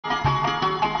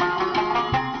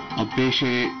पेश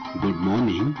है good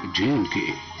morning J&K।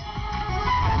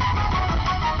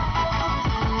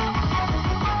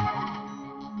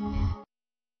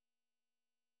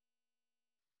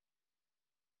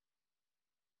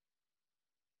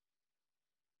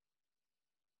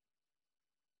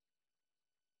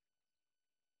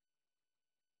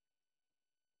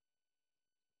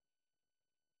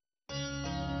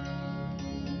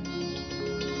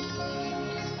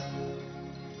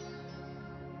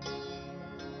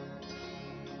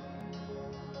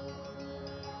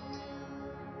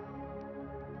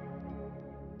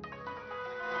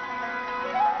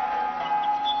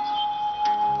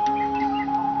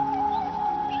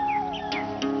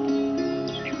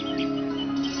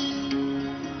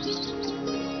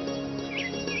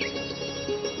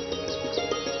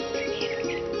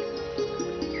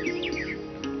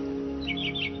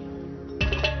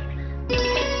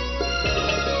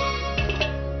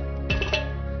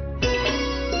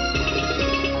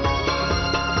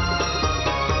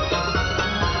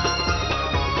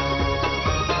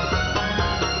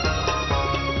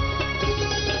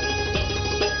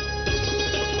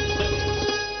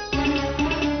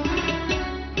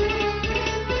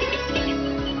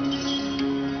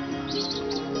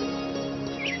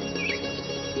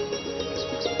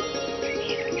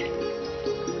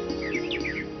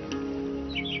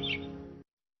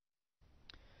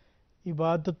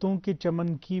 इबादतों के चमन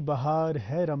की बहार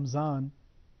है रमज़ान,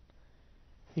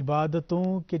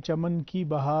 इबादतों के चमन की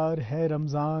बहार है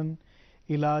रमज़ान,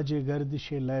 इलाज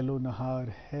गर्दिश लैलो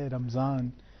नहार है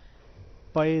रमज़ान,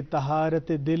 पे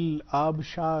तहारत दिल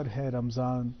आबशार है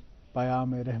रमज़ान,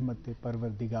 पयाम रहमत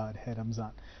परवरदिगार है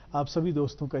रमज़ान। आप सभी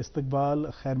दोस्तों का इस्तकबाल,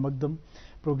 खैर मकदम।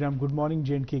 प्रोग्राम गुड मॉर्निंग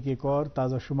J&K के एक और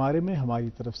ताज़ा शुमारे में हमारी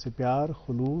तरफ से प्यार,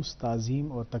 खुलूस,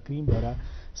 ताज़ीम और तकरीम भरा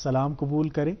सलाम कबूल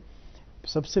करें।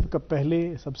 सबसे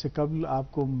कबल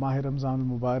आपको माह रमज़ान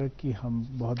मुबारक की हम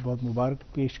बहुत बहुत मुबारक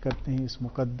पेश करते हैं। इस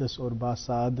मुक़द्दस और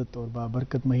बासआदत और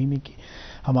बाबरकत महीने की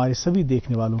हमारे सभी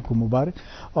देखने वालों को मुबारक।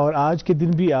 और आज के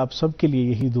दिन भी आप सब के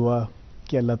लिए यही दुआ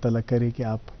कि अल्लाह ताला करे कि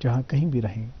आप जहाँ कहीं भी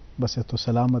रहें बस तो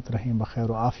सलामत रहें, बखैर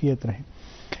व आफ़ियत रहें,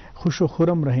 खुश व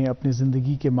खुरम रहें, अपनी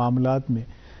ज़िंदगी के मामलात में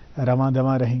रवां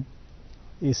दवां रहें,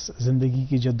 इस ज़िंदगी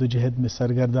की जद्दोजहद में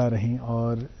सरगर्दा रहें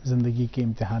और ज़िंदगी के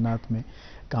इम्तिहानात में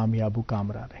कामयाब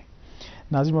कामरा रहें।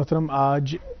 नाज़रीन मोहतरम,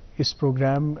 आज इस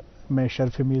प्रोग्राम में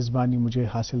शर्फ मेज़बानी मुझे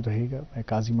हासिल रहेगा। मैं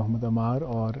काजी मोहम्मद अमार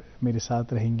और मेरे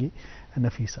साथ रहेंगी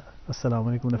नफीसा। अस्सलाम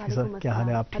वालेकुम नफीसा, क्या हाल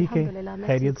है? आप ठीक हैं?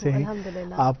 खैरियत से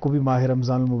हैं? आपको भी माह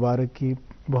रमज़ान मुबारक की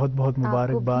बहुत बहुत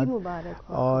मुबारकबाद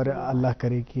और अल्लाह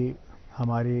करे कि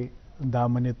हमारे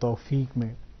दामन तौफीक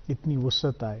में इतनी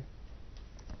वुसअत आए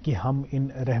कि हम इन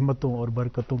रहमतों और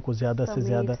बरकतों को ज़्यादा से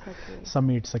ज़्यादा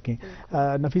समेट सकें।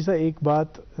 नफीसा, एक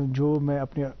बात जो मैं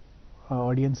अपने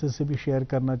ऑडियंसेस से भी शेयर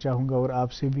करना चाहूँगा और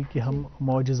आपसे भी कि हम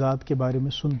मौजज़ात के बारे में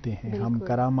सुनते हैं, हम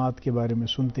करामात के बारे में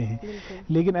सुनते हैं,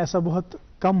 लेकिन ऐसा बहुत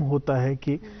कम होता है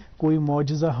कि कोई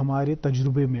मौजज़ा हमारे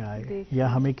तजुर्बे में आए या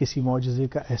हमें किसी मौजज़े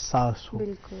का एहसास हो।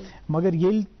 मगर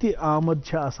येल ते आमद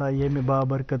छ आसान येमे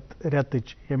बाबरकत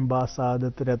रेतच येमे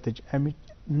बासादत रेतच अमिच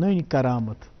नई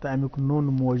करामत तो अमुक नोन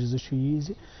मौजज़ छ यी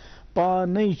ज़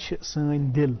पानै छ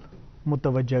सैन दिल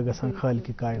मुतवज्जा गसान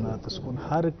खालिक कायनातस कुन।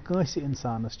 हर कंस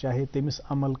इंसानस चाहे तमिस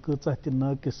अमल कचा ते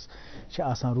नाकिस छ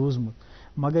आसान रोजमुत,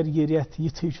 मगर ये रेत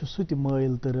यिथै छ सु ते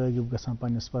माइल तो रागिब गसान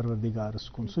पन्निस परवरदिगारस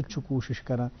कुन। सु छ कोशिश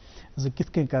करान ज किथ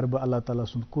कन कर बह अल्लाह ताला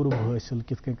सुन कुर्ब हासिल,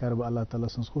 किथ कन कर बह अल्लाह ताला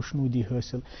सुन खुशनुदी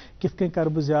हासिल, किथ कन कर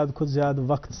बह ज्यादा खुद ज्यादा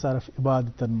वक्त सरफ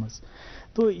इबादतन मज।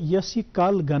 तो यस ये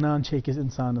कल गनान छ अकिस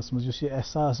इंसानस मज, यस ये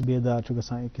एहसास बेदार छ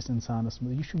गसान अकिस इंसानस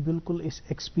मज, यह छ बिल्कुल इस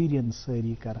एक्सपीरियंस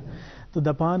सारी करान। तो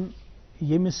दपान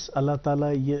यमिस अल्लाह ताला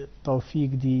ये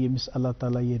तौफीक दी, यमिस अल्लाह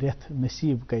ताला ये रेत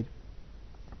नसीब कर,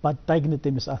 पत तग न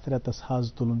तमिस अथ रेतस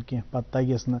हज तुलन कह, पत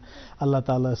तगस न अल्लाह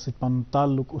ताला सत पन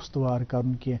ताल्लुक उस्तवार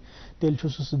करन कह, तेल छ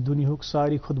सु दुनियाहुक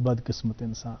सारी खुद बदकिस्मत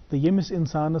इंसान। तो यमिस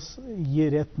इंसानस ये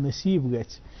रेत नसीब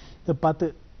गछ तो पत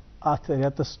अथ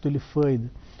रेतस तुल फायद,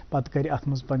 पत कर अथ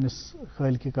मज पन्निस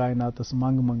खालिक कायनातस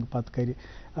मंग मंग, पत कर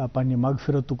पन्ने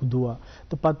मगफिरतुक दुआ,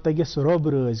 तो पत तगस रब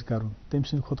राज करन, तम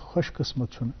सद खुद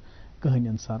खुशकिस्मत छुन कहन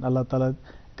इंसान। अल्लाह ताला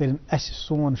करें अस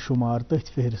सोन शुमार तथ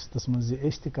फहरिस्तस मज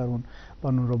अस त करोन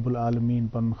पन रब्बुल आलमीन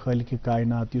पन खालिक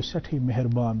कायनात युस सठी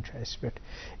मेहरबान छ अस पे,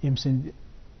 यम सद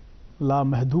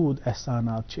लामहदूद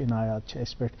एहसानात छ इनायात छ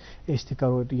अस पे। अस त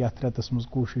करो यथ रेतस मज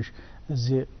कोशिश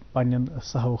ज पन्न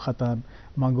सहव खतान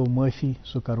मंगो माफी,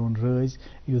 सु करोन राज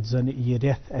युत जन ये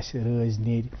रेत अस राज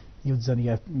नेर, युत जन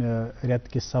रेत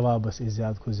के सवाबस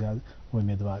ज्यादा खुद ज्यादा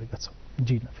उम्मीदवार गो।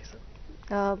 जी नफीसा।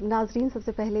 ناظرین، سب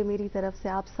سے پہلے میری طرف سے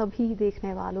آپ سبھی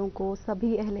دیکھنے والوں کو،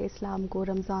 سبھی اہل اسلام کو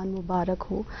رمضان مبارک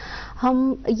ہو۔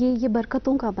 ہم یہ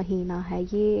برکتوں کا مہینہ ہے،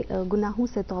 یہ گناہوں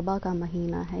سے توبہ کا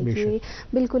مہینہ ہے، یہ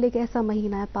بالکل ایک ایسا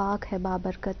مہینہ ہے، پاک ہے،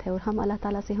 بابرکت ہے، اور ہم اللہ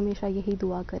تعالیٰ سے ہمیشہ یہی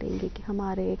دعا کریں گے کہ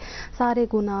ہمارے سارے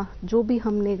گناہ جو بھی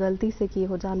ہم نے غلطی سے کیے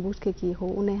ہو، جان بوجھ کے کیے ہو،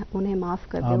 انہیں معاف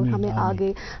کر دے، اور ہمیں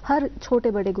آگے ہر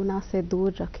چھوٹے بڑے گناہ سے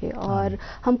دور رکھے۔ اور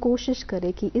ہم کوشش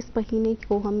کریں کہ اس مہینے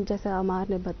کو ہم، جیسا عمار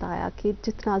نے بتایا، کہ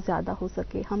جتنا زیادہ ہو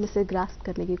سکے ہم اسے گراسپ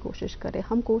کرنے کی کوشش کریں۔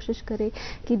 ہم کوشش کریں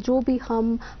کہ جو بھی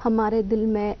ہمارے دل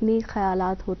میں نیک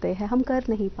خیالات ہوتے ہیں ہم کر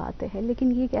نہیں پاتے ہیں،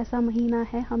 لیکن یہ ایک ایسا مہینہ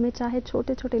ہے، ہمیں چاہے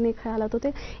چھوٹے چھوٹے نیک خیالات ہوتے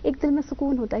ہیں، ایک دل میں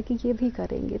سکون ہوتا ہے کہ یہ بھی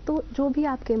کریں گے۔ تو جو بھی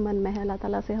آپ کے من میں ہے، اللہ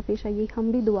تعالیٰ سے ہمیشہ یہ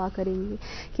ہم بھی دعا کریں گے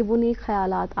کہ وہ نیک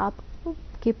خیالات آپ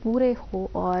کے پورے ہو،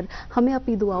 اور ہمیں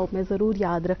اپنی دعاؤں میں ضرور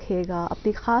یاد رکھے گا،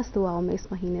 اپنی خاص دعاؤں میں اس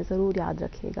مہینے ضرور یاد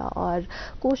رکھے گا، اور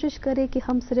کوشش کرے کہ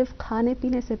ہم صرف کھانے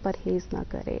پینے سے پرہیز نہ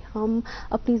کریں، ہم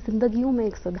اپنی زندگیوں میں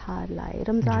ایک سدھار لائے۔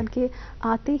 رمضان کے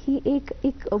آتے ہی ایک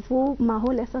وہ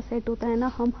ماحول ایسا سیٹ ہوتا ہے نا،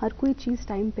 ہم ہر کوئی چیز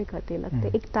ٹائم پہ کرنے لگتے،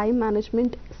 ایک ٹائم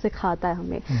مینجمنٹ سکھاتا ہے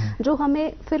ہمیں، جو ہمیں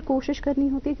پھر کوشش کرنی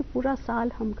ہوتی ہے کہ پورا سال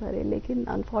ہم کریں، لیکن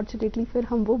انفارچونیٹلی پھر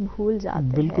ہم وہ بھول جاتے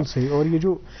ہیں۔ بالکل صحیح۔ اور یہ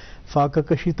جو فاقہ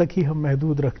کشی تک ہی ہم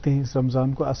محدود رکھتے ہیں اس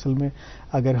رمضان کو، اصل میں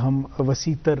اگر ہم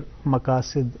وسیع تر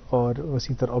مقاصد اور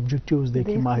وسیع تر آبجیکٹیوز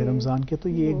دیکھیں ماہ رمضان کے، تو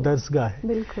یہ ایک درسگاہ ہے،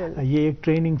 یہ ایک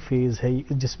ٹریننگ فیز ہے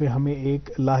جس میں ہمیں ایک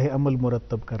لاہ عمل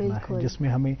مرتب کرنا ہے، جس میں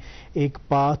ہمیں ایک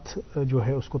پاتھ جو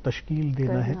ہے اس کو تشکیل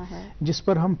دینا ہے، جس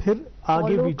پر ہم پھر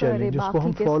آگے بھی چلیں، جس کو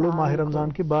ہم فالو ماہ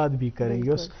رمضان کے بعد بھی کریں۔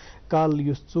 یس کل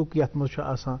یس ژوٚک یتھ منٛز چھُ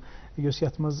آسان، یس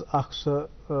یتھ منٛز اکھ سۄ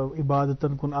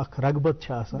عبادتن کُن اکھ رغبت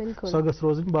چھِ آسان، سۄ گٔژھ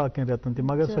روزٕنۍ باقین رٮ۪تن تہِ،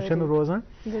 مگر سۄ چھنہٕ روزان۔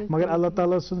 مگر اللہ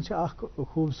تعالیٰ سٕنٛز چھِ اکھ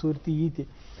خوٗبصوٗرتی یہِ تہِ،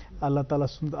 اللہ تعالیٰ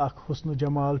سُنٛد اکھ حسن و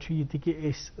جمال چھُ یہِ تہِ کہِ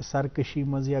أسۍ سرکشی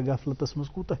منٛز یا غفلتس منٛز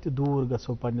کوٗتاہ تہِ دوٗر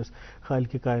گژھو پننِس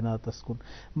خالقِ کائناتس کُن،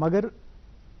 مگر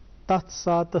تتھ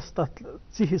ساتس تتھ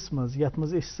ژِہِس منٛز یتھ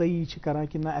منٛز أسۍ صحیح چھِ کران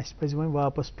کہِ نہ اسہِ پزِ وۄنۍ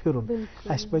واپس پھرُن،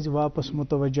 اسہِ پزِ واپس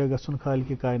متوجہ گژھُن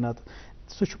خالقِ کائنات،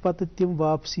 سُہ چھُ پتہٕ تِم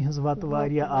واپسی ہٕنٛز وتہٕ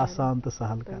واریاہ آسان تہٕ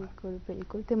سہل کران۔ بالکل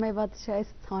بالکل، تمے وت چھِ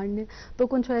اَسہِ ژھانڈنہِ،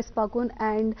 توکُن چھُ اَسہِ پکُن،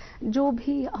 اینڈ جو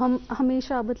بھی ہم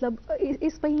ہمیشہ مطلب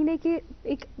اس مہینے کی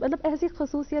ایک مطلب ایسی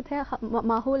خصوصیت ہے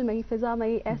ماحول میں ہی، فضا میں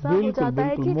ہی ایسا ہو جاتا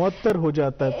ہے کہ معطر ہو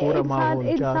جاتا ہے پورا ماحول،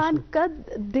 انسان کا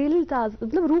دل تازہ،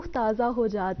 مطلب روح تازہ ہو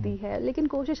جاتی ہے، لیکن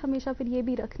کوشش ہمیشہ پھر یہ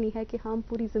بھی رکھنی ہے کہ ہم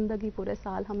پوری زندگی پورے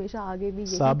سال ہمیشہ آگے بھی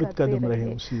یہی ثابت کرتے قدم رہے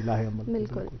رہیں۔ اسی لاہ عمل۔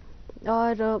 بالکل،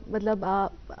 اور مطلب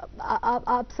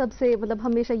آپ سب سے مطلب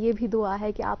ہمیشہ یہ بھی دعا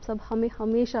ہے کہ آپ سب ہمیں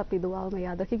ہمیشہ اپنی دعاؤں میں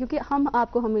یاد رکھیں، کیونکہ ہم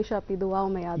آپ کو ہمیشہ اپنی دعاؤں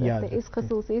میں یاد رکھتے ہیں۔ اس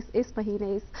خصوصی اس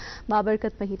مہینے، اس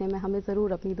بابرکت مہینے میں ہمیں ضرور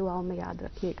اپنی دعاؤں میں یاد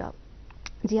رکھیے گا۔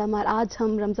 جی آج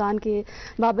ہم رمضان کے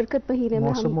بابرکت مہینے میں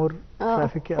موسم اور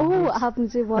ٹریفک کے آپ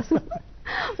مجھے موسم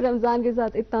رمضان کے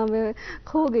ساتھ اتنا میں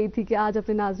کھو گئی تھی کہ آج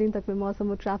اپنے ناظرین تک میں موسم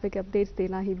اور ٹریفک اپڈیٹس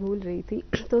دینا ہی بھول رہی تھی۔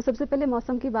 تو سب سے پہلے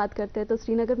موسم کی بات کرتے ہیں تو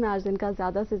سری نگر میں آج دن کا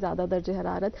زیادہ سے زیادہ درجہ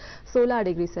حرارت 16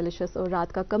 ڈگری سیلسیس اور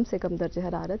رات کا کم سے کم درجہ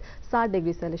حرارت 60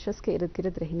 ڈگری سیلسیس کے ارد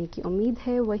گرد رہنے کی امید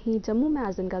ہے۔ وہیں جموں میں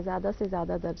آج دن کا زیادہ سے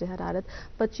زیادہ درجہ حرارت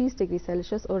 25 ڈگری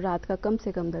سیلسیس اور رات کا کم سے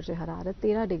کم درجہ حرارت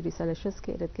 13 ڈگری سیلسیس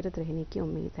کے ارد گرد رہنے کی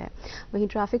امید ہے۔ وہیں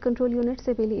ٹریفک کنٹرول یونٹ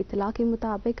سے ملی اطلاع کے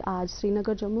مطابق آج سری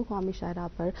نگر جموں قومی شاہراہ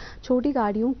پر چھوٹی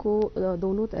گاڑیوں کو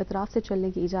دونوں اطراف سے چلنے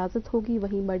کی اجازت ہوگی،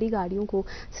 وہیں بڑی گاڑیوں کو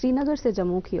سری نگر سے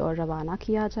جموں کی اور روانہ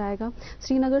کیا جائے گا۔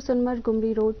 سری نگر سنمرگ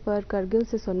گمری روڈ پر کرگل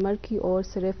سے سنمرگ کی اور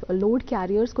صرف لوڈ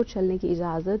کیریئرز کو چلنے کی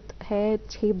اجازت ہے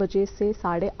 6 بجے سے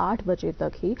 8:30 بجے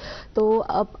تک ہی۔ تو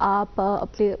اب آپ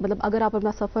اپنے مطلب اگر آپ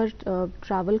اپنا سفر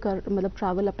ٹریول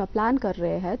اپنا پلان کر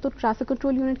رہے ہیں تو ٹریفک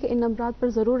کنٹرول یونٹ کے ان نمبرات پر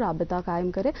ضرور رابطہ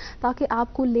قائم کریں تاکہ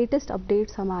آپ کو لیٹسٹ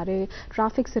اپڈیٹس ہمارے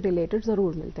ٹریفک سے ریلیٹڈ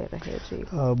ضرور ملتے رہے۔ جی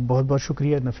بہت بہت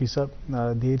شکریہ نفیسہ،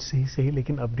 دیر سے ہی صحیح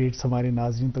لیکن اپڈیٹس ہمارے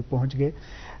ناظرین تک پہنچ گئے۔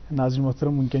 ناظرین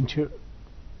محترم، ونکن چھ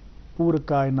پورا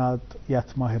کائنات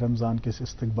یتھ ماہ رمضان کس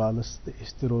استقبالس تو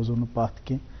اس تہ روزو نہ پتھ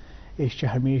کی، اس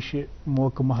ہمیشہ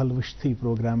موقع محل وچھتھی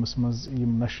پروگرامس مز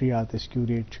یم نشریات اس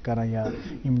کیوریٹ کران یا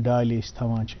یم ڈالہ اس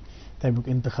تھوان تمیک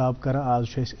انتخاب کران۔ آج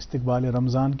اس استقبال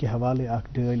رمضان کے حوالے اخ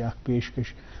ڈال اخ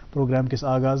پیشکش پروگرام کس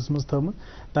آغاز مز تھومت،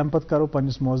 تم پتہ کرو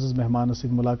پنس معزز مہمان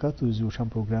ست ملاقات، تُہۍ زیو وچھان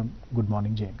programme good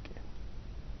morning J and کے۔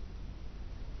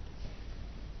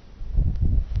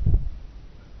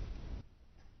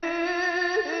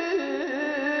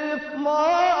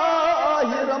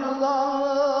 ماہ رمضان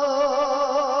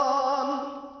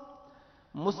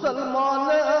مسلمان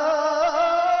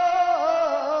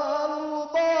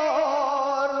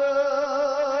مبارک،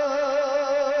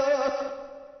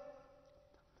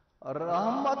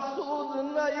 رحمت سود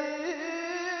نئی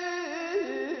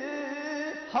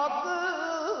حق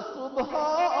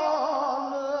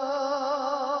سبحان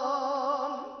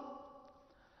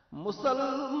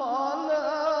मुसलमान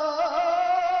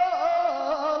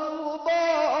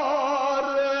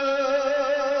मुबारक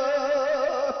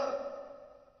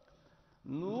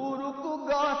नूर को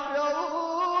गाफ्यो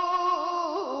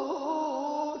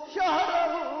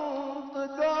शहरंत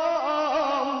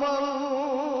गामन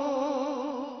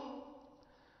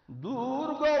दूर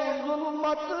गो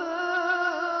जुल्मत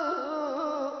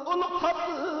उल्फत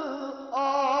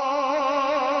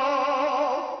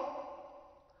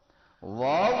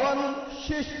वावन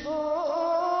शिशोन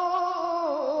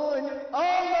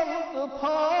आनंद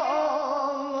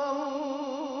फान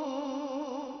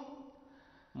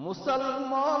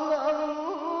मुसलमान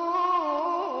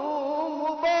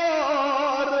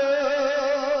मुबारक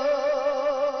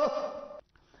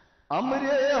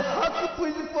अमरे हक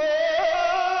पुज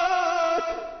पर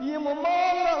यम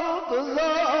मानंद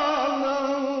जानन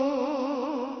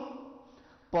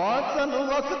पांचन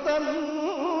वक्तन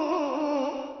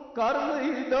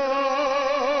करदार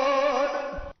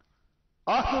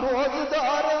अख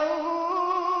रोजदार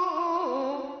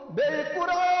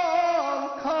बेकुरान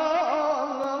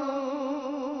खान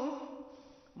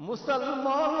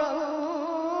मुसलमान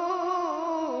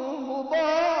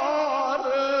मुबारक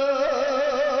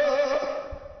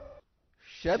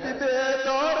शब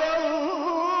बेदार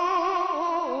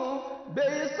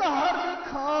बेसहर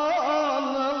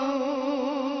खान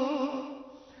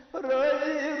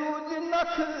रजी रुज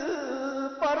नख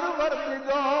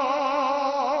परवरदिगार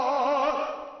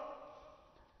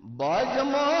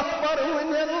बाजमा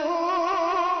परवनन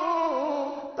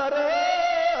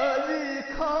तरजी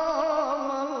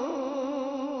खान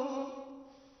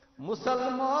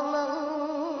मुसलमान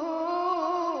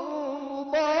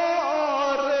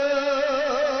मुबारक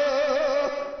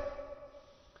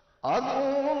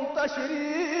अगून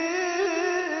तशरीफ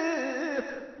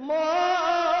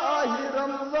माह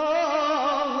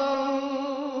रमजान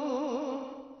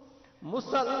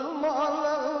मुसलमान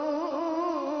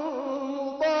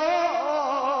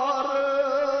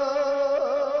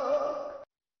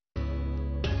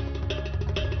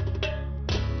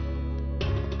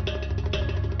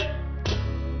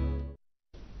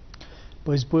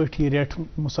पज पठ ये रेठ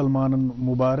मुसलमान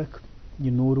मुबारक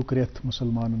ये नूरुक रेथ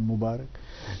मुसलमान मुबारक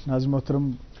नाज़ मोहतरम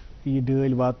ये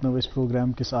डल वातनो इस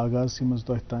प्रोग्राम किस आगाज से मज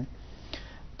तान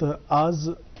तो आज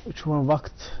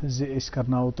वक्त जे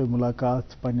करनाओ तो मुलाकात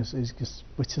पन्नस अज़किस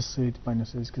पथिस सत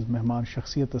पन्नस अज़किस मेहमान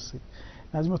शख्सियत से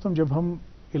नाज़ मोहतरम जब हम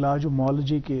इलाज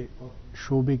मौलजी के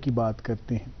शोबे की बात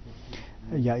करते हैं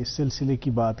या इस सिलसिले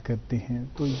की बात करते हैं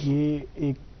तो ये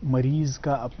एक मरीज़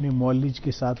का अपने मौलज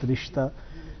के साथ रिश्ता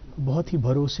बहुत ही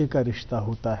भरोसे का रिश्ता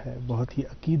होता है, बहुत ही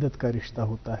अकीदत का रिश्ता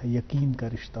होता है, यकीन का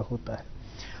रिश्ता होता है।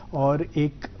 और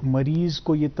एक मरीज़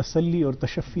को ये तसल्ली और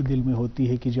तशफ़ी दिल में होती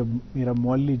है कि जब मेरा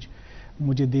मौलज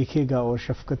मुझे देखेगा और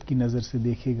शफ़क़त की नज़र से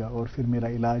देखेगा और फिर मेरा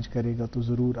इलाज करेगा तो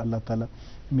ज़रूर अल्लाह ताला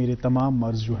मेरे तमाम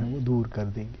मर्ज़ जो हैं वो दूर कर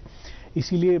देंगे।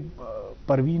 इसीलिए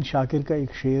परवीन शाकिर का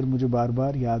एक शेर मुझे बार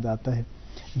बार याद आता है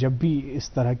जब भी इस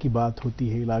तरह की बात होती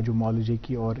है इलाज मौलजे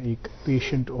की और एक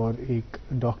पेशेंट और एक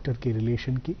डॉक्टर के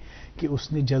रिलेशन की, कि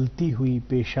उसने जलती हुई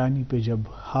पेशानी पे जब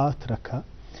हाथ रखा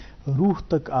रूह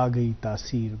तक आ गई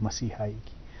तासीर मसीहाई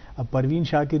की। अब परवीन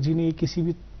शाकिर जी ने ये किसी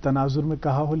भी तनाजुर में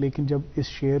कहा हो, लेकिन जब इस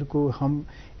शेर को हम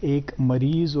एक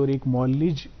मरीज़ और एक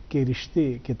मौलज के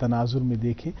रिश्ते के तनाजुर में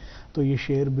देखें तो ये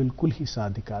शेर बिल्कुल ही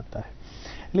सादिक आता है।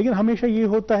 लेकिन हमेशा ये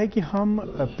होता है कि हम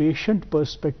पेशेंट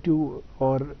पर्सपेक्टिव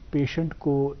और पेशेंट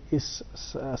को इस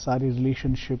सारे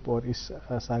रिलेशनशिप और इस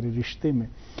सारे रिश्ते में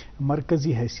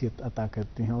मरकज़ी हैसियत अता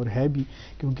करते हैं, और है भी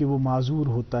क्योंकि वो माजूर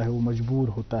होता है, वो मजबूर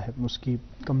होता है, उसकी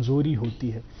कमज़ोरी होती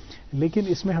है। लेकिन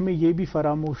इसमें हमें ये भी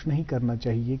फरामोश नहीं करना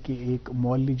चाहिए कि एक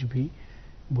मौलज भी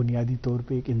बुनियादी तौर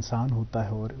पे एक इंसान होता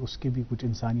है और उसके भी कुछ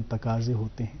इंसानी तकाज़े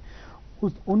होते हैं।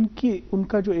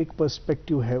 उनका जो एक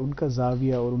पर्सपेक्टिव है, उनका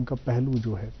जाविया और उनका पहलू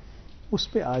जो है, उस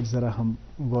पे आज ज़रा हम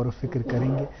गौर व फिक्र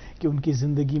करेंगे कि उनकी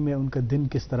ज़िंदगी में उनका दिन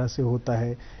किस तरह से होता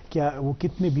है, क्या वो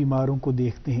कितने बीमारों को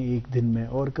देखते हैं एक दिन में,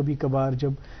 और कभी कभार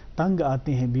जब तंग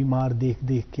आते हैं बीमार देख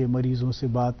देख के, मरीज़ों से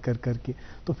बात कर कर के,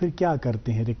 तो फिर क्या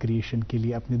करते हैं रिक्रिएशन के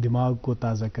लिए, अपने दिमाग को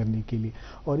ताज़ा करने के लिए।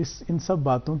 और इन सब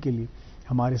बातों के लिए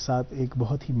हमारे साथ एक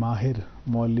बहुत ही माहिर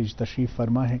मौलज तशरीफ़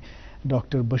फरमा है,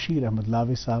 डॉक्टर बशीर अहमद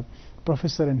लावे साहब,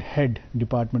 professor and head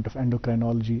department of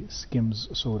endocrinology schemes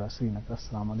सोरा श्रीनगर।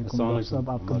 अस्सलाम वालेकुम डॉक्टर साहब,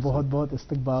 आपका बहुत बहुत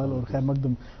इस्तकबाल और खैर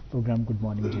मकदम प्रोग्राम गुड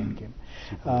मॉर्निंग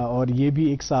JNK। और ये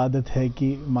भी एक सआदत है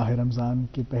कि माह रमज़ान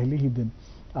के पहले ही दिन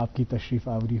आपकी तशरीफ़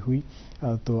आवरी हुई,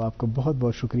 तो आपका बहुत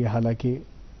बहुत शुक्रिया। हालांकि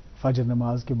फजर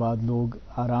नमाज के बाद लोग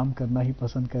आराम करना ही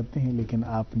पसंद करते हैं, लेकिन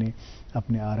आपने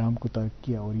अपने आराम को तर्क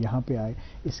किया और यहाँ पे आए,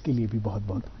 इसके लिए भी बहुत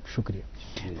बहुत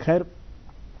शुक्रिया। खैर,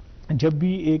 जब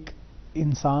भी एक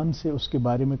انسان سے اس کے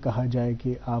بارے میں کہا جائے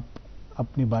کہ آپ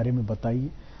اپنے بارے میں بتائیے،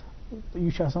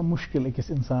 یہ آسان مشکل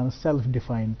أکس انسان سیلف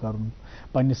ڈیفائن کرن.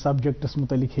 پننس سبجیکٹس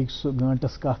متعلق ہیٚکہِ سُہ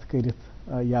گٲنٹس کتھ کٔرِتھ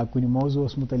یا کُنہِ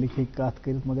موضوعس متعلق ہیٚکہِ کتھ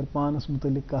کٔرِتھ، مگر پانس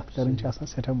متعلق کتھ کرٕنۍ چھِ آسان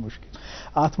سٮ۪ٹھاہ مشکل.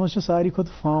 اتھ منٛز چھِ ساروی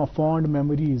کھۄتہٕ فانڈ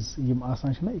میموریز یِم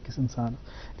آسان چھِنہ أکِس انسانس،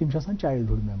 تِم چھِ آسان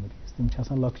چایلڈہُڈ میموریز، تِم چھِ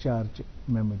آسان لۄکچارچہِ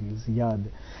میموریز یاد.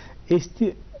 أسۍ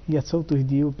تہِ یژھو تُہۍ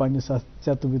دِیِو پننس اتھ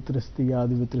ژٮ۪تہٕ وِترِس تہٕ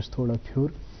یادٕ وِترِس تھوڑا پھیُر.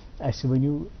 اسہِ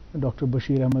ؤنِو ڈاکٹر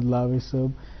بشیر احمد لاوے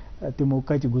صٲب، تِمو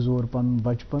کتہِ گُزور پنُن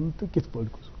بچپن تہٕ کِتھ پٲٹھۍ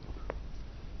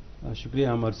گُزور؟ شکریہ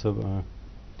عمر صٲب.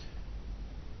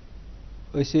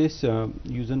 أسۍ ٲسۍ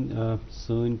یُس زن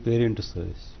سٲنۍ پیرنٹس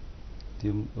ٲسۍ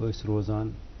تِم ٲسۍ روزان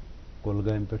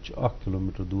کۄلگامہِ پٮ۪ٹھ چھُ 1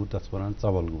 کِلوٗمیٖٹر دوٗر، تتھ وَنان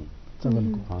ژوَل گوم،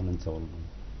 آنند ژوَل گوم.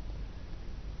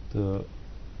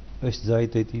 تہٕ أسۍ زاے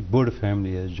تٔتی، بٔڑ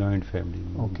فیملی ٲس، joint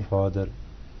family, father,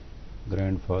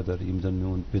 grand father, یِم زن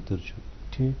میون پِتُر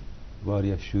چھُ،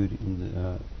 واریاہ شُرۍ،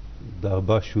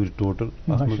 10-12 شُرۍ ٹوٹل.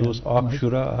 اتھ منٛز اوس اکھ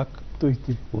شُرا اکھ،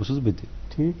 اوسُس بہٕ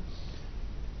تہِ.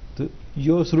 تہٕ یہِ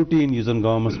اوس روٹیٖن یُس زن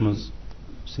گامس منٛز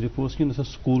صرف اوس کہِ نسا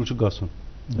سکوٗل چھُ گژھُن،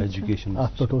 ایجوکیشن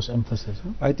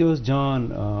اتہِ اوس جان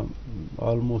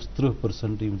آلموسٹ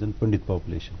 30% یِم زن پنڈت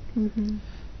پاپولیشن.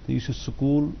 تہٕ یُس یہِ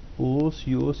سکوٗل اوس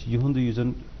یہِ اوس یِہُنٛد یُس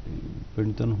زن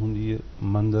پنڈتن ہُنٛد یہِ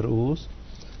منٛدر اوس،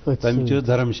 تمِچ ٲس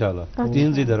دھرمشالا،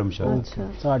 تِہنٛزٕے دھرمشالا.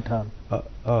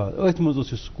 أتھۍ منٛز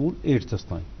اوس یہِ سکوٗل 8تھس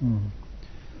تام.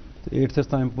 تہٕ 8تھس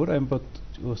تام پوٚر، امہِ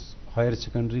پتہٕ اوس ہایر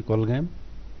سیکنڈری کۄلگامہِ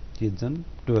ییٚتہِ زن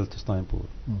 12تھس تام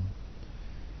پوٚر.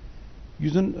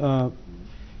 یُس زن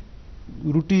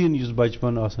روٹیٖن یُس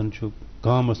بچپن آسان چھُ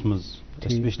گامس منٛز،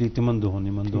 ایسپیشلی تِمن دۄہن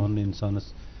یِمن دۄہن نہٕ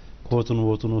انسانس کھوژُن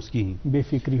ووژُن اوس کِہینۍ. بے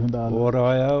فکری ہُنٛد اورٕ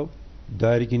آیاو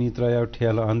دارِ کِنی ترٛایاو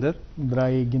ٹھیلہٕ انٛدر،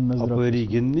 اپٲری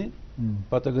گِنٛدنہِ.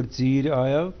 پتہٕ اگر ژیٖرۍ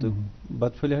آیاو تہٕ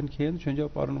بتہٕ پھٔلۍ ہن کھٮ۪ن، شۄنٛجاو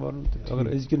پرُن ورُن. تہٕ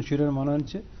اگر أزکٮ۪ن شُرٮ۪ن ونان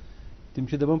چھِ، تِم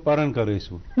چھِ دپان پران کر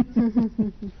ٲسوٕ.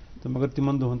 تہٕ مگر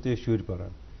تِمن دۄہن تہِ ٲسۍ شُرۍ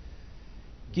پران.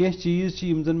 کینٛہہ چیٖز چھِ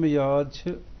یِم زن مےٚ یاد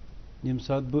چھِ. ییٚمہِ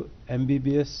ساتہٕ بہٕ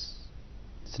MBBS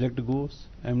سِلیکٹ گوٚوُس،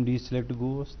 MD سِلیکٹ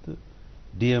گوٚوُس تہٕ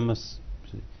DMS،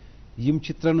 یِم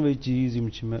چھِ 3 چیٖز یِم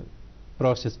چھِ مےٚ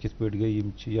پروسیس کِتھ پٲٹھۍ گٔے یِم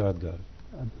چھِ یادگار.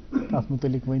 اتھ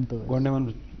متعلق ؤنۍتو. گۄڈٕنیٚتھ ونہٕ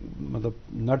بہٕ، مطلب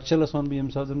نٹشلس ونہٕ بہٕ،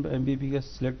 ییٚمہِ ساتہٕ زن بہٕ MBBS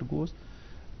سِلیکٹ گوٚوُس،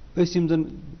 أسۍ یِم زن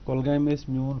کۄلگامہِ ٲسۍ،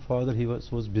 میون فادر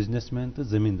سُہ اوس بِزنس مین تہٕ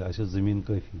زٔمیٖندار، اَسہِ ٲس زٔمیٖن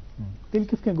کٲفی. تیٚلہِ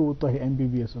کِتھ کٔنۍ گوٚوٕ تۄہہِ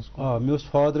MBBS؟ مےٚ اوس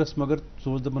فادرس، مگر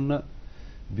سُہ اوس دپان نہ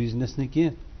بِزنس نہٕ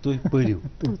کینٛہہ، تُہۍ پٔرِو.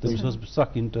 تٔمِس اوس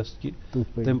سکھ انٹرسٹ کہِ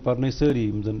تٔمۍ پرنٲے سٲری،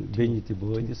 یِم زن بیٚنہِ تہِ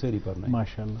بٲے تہِ سٲری پرنٲے.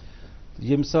 ماشاء اللہ.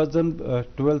 ییٚمہِ ساتہٕ زن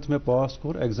 12th مےٚ پاس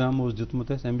کوٚر، ایگزام اوس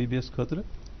دیُتمُت اَسہِ MBBS خٲطرٕ،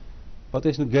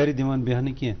 پتہٕ ٲسۍ نہٕ گرِ دِوان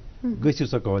بیٚہنہٕ کینٛہہ، گٔژھِو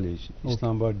سا کالیج،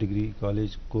 اسلام آباد ڈگری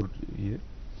کالیج کوٚر یہِ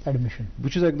ایڈمِشن.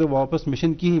 بہٕ چھُس اَکہِ دۄہ واپس، مےٚ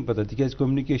چھنہٕ کِہینۍ پتہ تِکیازِ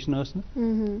کوٚمنِکیشن ٲس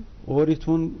نہٕ. اورٕ یِتھ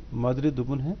ووٚن مدرِ،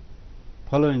 دوٚپُن ہے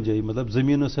پھلٲنۍ جایہِ، مطلب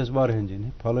زٔمیٖن ٲس اَسہِ واریاہن جاین،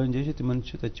 پھلٲنۍ جایہِ چھِ، تِمن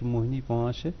چھِ تتہِ چھِ موہنی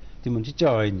 5-6، تِمن چھِ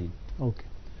چاے نِنۍ.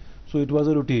 سو اِٹ واز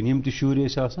اے روٹیٖن. یِم تہِ شُرۍ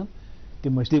ٲسۍ آسان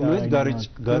تِم ٲسۍ گرٕچ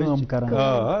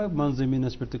منٛز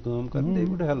زٔمیٖنس پٮ۪ٹھ تہِ کٲم کران. دے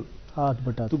وُڈ ہیلپ.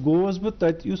 تہٕ گوٚوُس بہٕ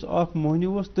تتہِ، یُس اکھ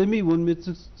موہنیو اوس، تٔمی ووٚن مےٚ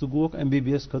ژٕ گوٚوکھ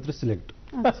MBBS خٲطرٕ سِلیکٹ.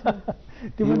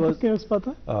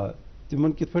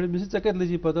 تِمن کِتھ پٲٹھۍ؟ مےٚ ژےٚ کتہِ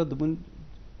لٔجی پتہ؟ دوٚپُن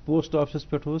پوسٹ آفسس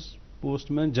پٮ۪ٹھ اوس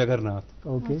پوسٹ مین جگرناتھ.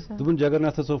 دوٚپُن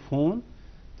جگرناتھس آو فون،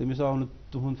 تٔمِس آو نہٕ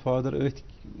تُہُنٛد فادر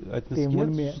اتنس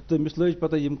کینٛہہ، تٔمِس لٔج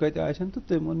پتہ یِم کتہِ آسن تہٕ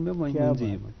تٔمۍ ووٚن مےٚ وۄنۍ ؤنۍ زِ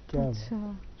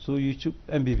یِمن. سو یہِ چھُ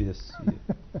MBBS.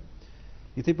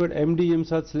 یِتھٕے پٲٹھۍ MD ییٚمہِ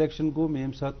ساتہٕ سِلیکشن گوٚو مےٚ،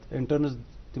 ییٚمہِ ساتہٕ انٹرنس،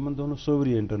 تِمن دۄہن اوس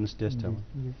سورُے انٹرنس ٹیسٹ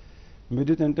ہٮ۪وان. مےٚ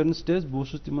دیُت انٹرنس ٹیسٹ، بہٕ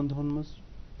اوسُس تِمن دۄہن منٛز،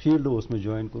 فیٖلڈ اوس مےٚ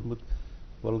جویِن کوٚرمُت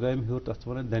کۄلگامہِ ہیوٚر، تتھ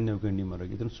وَنان دنیو کنڈی مرگ،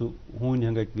 ییٚتٮ۪ن سُہ ہوٗنۍ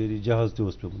ہنٛگاکھ جہاز تہِ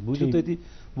اوس پیوٚمُت. بہٕ اوسُس تٔتی،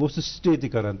 بہٕ اوسُس سٹے تہِ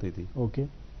کران تٔتی.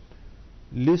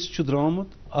 لسٹ چھُ درٛامُت،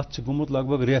 اتھ چھُ گوٚمُت لگ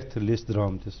بگ رٮ۪تھ لسٹ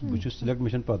درٛامتِس. بہٕ چھُس سِلیکٹ،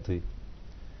 مےٚ چھنہٕ پتہٕے.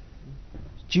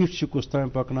 چِٹھۍ چھِ کُس تام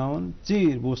پکناوان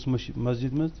ژیٖرۍ. بہٕ اوسُس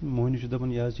مسجد منٛز، موہنیو چھُ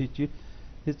دپان یہِ حظ چھِ چِٹھۍ،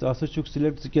 ہے ژٕ ہسا چھُکھ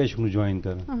سِلیکٹ، ژٕ کیازِ چھُکھ نہٕ جویِن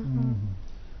کران؟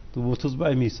 تہٕ ووٚتھُس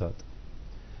بہٕ امی ساتہٕ.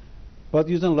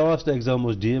 پتہٕ یُس زن لاسٹ ایگزام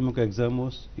اوس، DM یُک ایگزام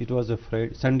اوس، it was a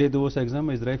Friday, Sunday دۄہ اوس ایگزام،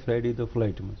 أسۍ درٛاے فرٛایڈے دۄہ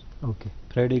فلایٹہِ منٛز.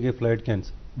 فرٛایڈے گٔے فلایٹ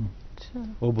کینسل.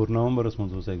 اوٚبُر نومبرس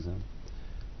منٛز اوس ایگزام.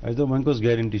 اَسہِ دوٚپ وۄنۍ کۄس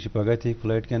گیرنٹی چھِ، پگاہ تہِ ہیٚکہِ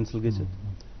فلایٹ کینسل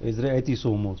گٔژھِتھ. أسۍ درٛاے اتی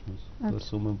سوموس منٛز،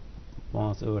 سومو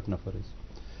 5-8 نفر ٲسۍ.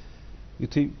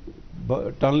 یُتھُے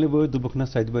ٹنلہِ وٲتۍ، دوٚپُکھ نہ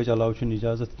 7 بجہِ علاوٕ چھُنہٕ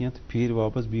اِجازت کینٛہہ، تہٕ پھیٖرۍ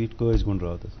واپس بیٖٹھۍ قٲضۍ گُنٛڈ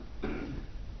راتس.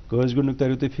 قٲضۍ گُنٛڈُک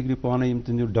تریو تۄہہِ فِکرِ پانے، یِم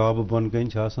تِم ڈابہٕ بۄنہٕ کَنۍ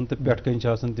چھِ آسان تہٕ پٮ۪ٹھٕ کَنۍ چھِ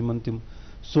آسان تِمن تِم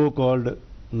سو کالڈ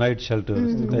نایٹ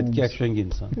شیلٹٲرٕس، تہٕ تتہِ کیاہ شۄنٛگہِ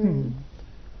اِنسان.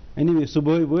 اینی وے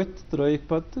صُبحٲے ؤتھۍ، ترٲیِکھ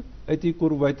پتہٕ أتی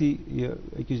کوٚر وتی یہِ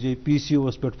أکِس جایہِ PCO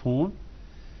پٮ۪ٹھ فون،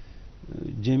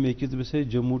 جیٚمۍ أکِس دوٚپُس ہے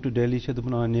جموں ٹُو دہلی چھِ،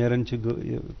 دوٚپُن نیران چھِ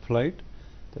یہِ فلایٹ،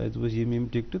 तत वो यम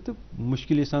टिकट तो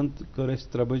मुश्किल सान कर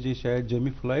 3 बजे शायद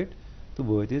जमी फ्लाइट तो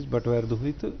वात बटवार दुह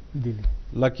तो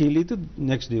लकीली तो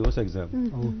next day was exam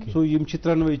so यम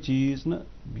 3 चीज ना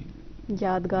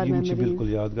यादगार बिल्कुल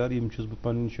यादगार यम बह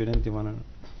पन्न शुरन वन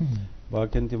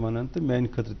बाकियन त वन तो मान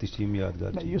खतर तम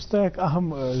यादगार तक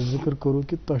अहम जिक्र करो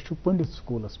कि तुम पंडित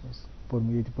स्कूलस मज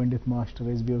पोर्मुत ये पंडित मास्टर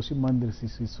बे मंदिर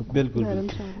स्कूल बिल्कुल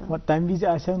तम विज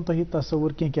तुह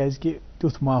तस्वुर क्या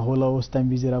तुथ माहौल तम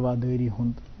विज रवादारी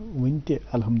हुंद वन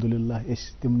तल्हम्दुलिल्लाह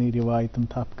तिमन रिवायतन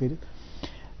थप कर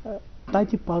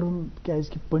तत पर्न क्या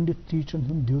पंडित टीचरन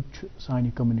हुंद द्युत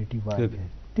सानि कम्युनिटी वारिया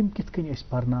तिम कित कन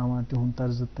पर्नावान तिहुंद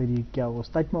तर्ज तरीक क्या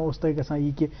तत मा तुह गसान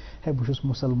यह कि है बह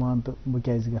मुसलमान तो बह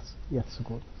क्या गथ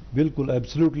स्कूल बिल्कुल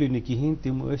एब्सोल्युटली न कहीं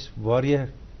तिम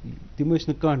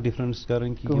कह डिफरेंस कर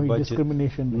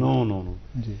discrimination no no no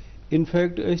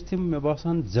in fact तिम मे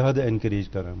बासान ज्यादा एनकरेज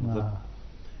कर मतलब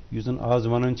जन आज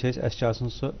वन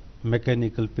सह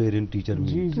मैकेनिकल पेरेंट टीचर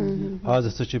मीट आज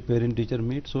हसा parent teacher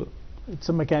meet so it's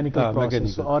a mechanical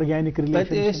process organic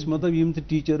relationship मतलब यम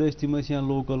टीचर तिम या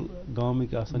लोकल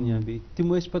गामिक आसान या बे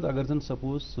तिम पत अगर जन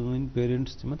सपोज सन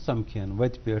पेरेंट्स तिम समखन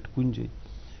वत पे कुन जाय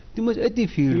तिम अति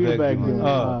फीडबैक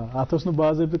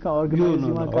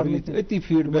अति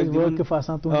फीडबैक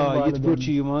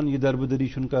यह दरबदरी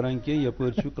करान कह यपर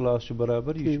क्लास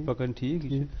बराबर यह पकान ठीक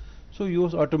सो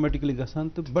यह ऑटोमेटिकली गसान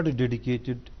तो बड़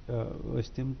डेडिकेटेड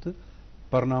तिम तो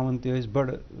पर्नावन बड़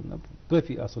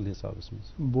काफी असल हिसाब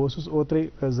बस ओत्रे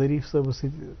जरीफ साहब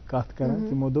सत कर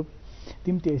तिमो दोप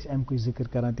तिम अमुक जिक्र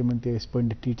कर तिमन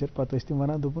पंडित टीचर पत तिम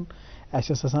वन दोपन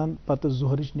आसान पत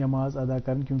जोहरच नमाज अदा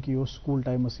कर क्योंकि यह स्कूल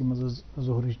टाइमस मज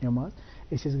जोहरच नमाज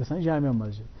गसान जामिया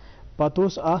मस्जिद पत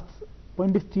अत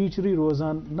पंडित टीचर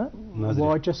रोजान न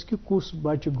वाचस कि कुस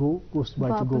बच गो कुस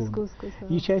बच गो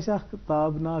यह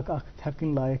ताबनाक थकन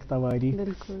लायक तवारीख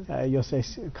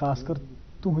खास कर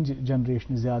तुहद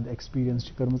जनरेशन ज्यादा एक्सपीरियंस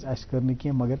कर्मज कर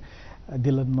कह मगर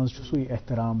दिलन मज सू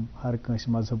एहतराम हर कंस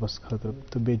मजहबस खतर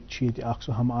तो बे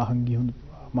सह हम आहंगी हुंद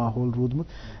माहौल रूदमुत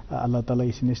अल्लाह ताला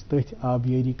यह तथ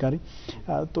आबियारी कर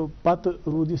तो पत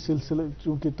रूद सिलसिल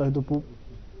चूँकि तुह दोपू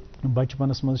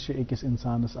बचपनस मज अकिस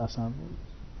इंसानस आसान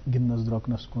गिंदनस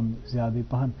द्रोकनस कुन ज्यादा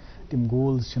पहन तिम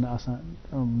गोल्स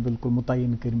बिल्कुल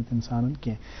मुतयन कर्मित इंसान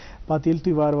कह पत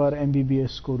तुम वार वार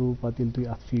MBBS करू पत तुम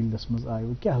अत फील्डस मज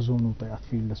आयो क्या जोनू तुम अत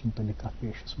फील्डस मुतलिक अत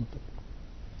पेशस मुतलिक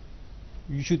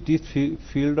यह तिथ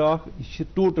फील्ड यह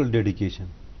टोटल डेडिकेशन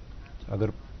अगर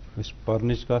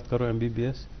पर्नच कत करो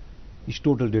MBBS यह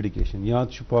टोटल डेडिकेशन या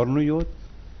तो पर्न योत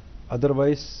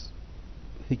अदरवाइज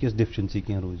हेकिस डिफिशंसी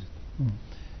कह रोजित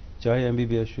चाहे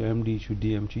MBBS MD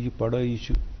DM यह पढ़ाई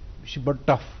यह बड़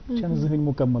टफ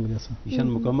मुकम्मल यह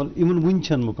मुकम्मल इवन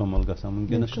वन मुकम्मल गसान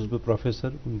वनकस बह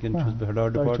प्रोफेसर वनकन बह हेड ऑफ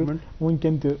डिपार्टमेंट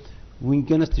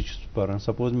वनकस पान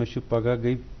सपोज मे पगह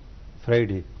गई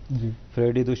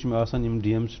फ्राइडे दो आसान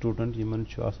DM स्टूडेंट इन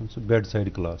सह बेड साइड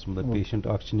क्लास मतलब पेशेंट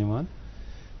निवान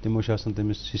तमो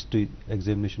तमिस हिस्ट्री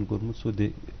एग्जामिनेशन कोर्मुत सो दे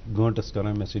गंटस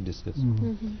कर मे सह डिस्कस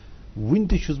वन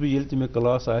तह मे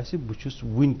क्लास बह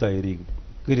वन तैयारी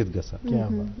कर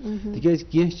तिक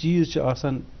चीज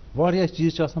वारिया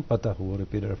चीज पता ओवर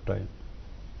पीरियड ऑफ टाइम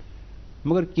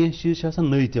मगर कह चीज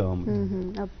नई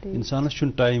आमत इंसानस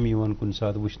टाइम कुन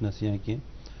सात वुचनस या कह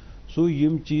सो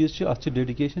यम चीज अत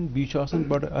डेडिकेशन बी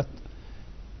बड़ अत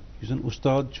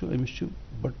उस्ताद अमिस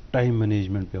बड़ टाइम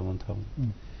मैनेजमेंट पेवन थवन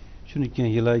कह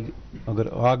यह लग अगर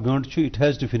गंट it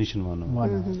has to finish in one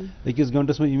अकिस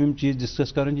गंटस में चीज डिस्कस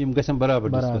कर बराबर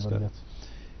डिस्कस कर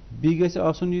बी गि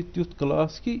तुथ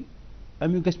क्लास कि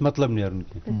अमुक गि मतलब नेरन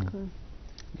कह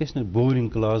गि बोरिंग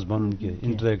क्लास बन कह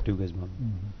इंटरेक्टिव गि बन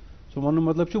सो वन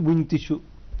मतलब वन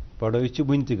पढ़ाई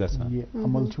वन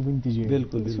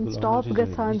बिल्कुल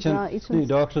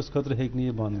डॉक्टर्स खतर हे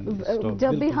बंद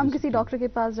जब भी हम किसी डॉक्टर के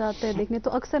पास जाते हैं देखने तो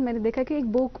अक्सर मैंने देखा कि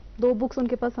एक बुक 2 बुक्स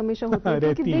उनके पास हमेशा होती है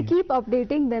क्योंकि दे कीप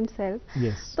अपडेटिंग देमसेल्फ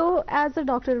तो एज अ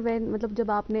डॉक्टर व्हेन मतलब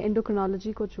जब आपने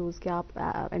एंडोक्रिनोलॉजी को चूज किया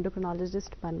आप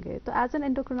एंडोक्रिनोलॉजिस्ट बन गए तो एज एन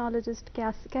एंडोक्रिनोलॉजिस्ट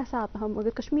कैसा आप हम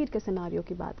अगर कश्मीर के सिनारियो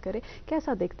की बात करें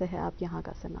कैसा देखते हैं आप यहाँ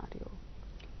का सिनारियो?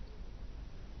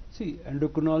 सी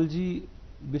एंडोक्रिनोलॉजी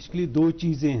बेसिकली 2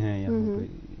 चीजें हैं यहाँ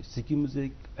पे। सिक्किम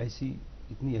एक ऐसी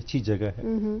इतनी अच्छी जगह है,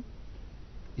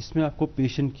 इसमें आपको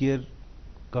पेशेंट केयर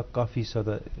का काफ़ी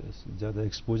ज़्यादा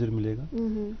एक्सपोजर मिलेगा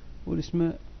और इसमें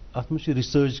अत में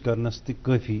रिसर्च करनस तक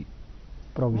काफ़ी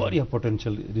वारिया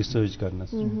पोटेंशियल रिसर्च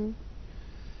करनस।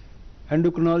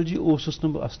 एंडोक्रिनोलॉजी ओसुस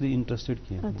न असली इंटरेस्टेड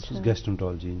कह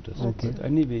गैस्ट्रोंटोलॉजी इंटरेस्टेड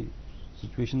एनी वे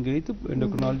सिचुएशन गई तो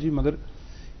एंडोक्रिनोलॉजी मगर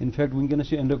इनफैक्ट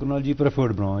वनकस एंडोक्रिनोलॉजी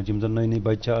प्रेफर्ड ब्रांच यम जन नई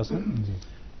बच्चे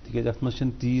तिक अत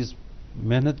तीज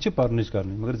मेहनत पर्न कर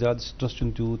मगर ज्यादा स्ट्रेस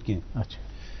तूत कह।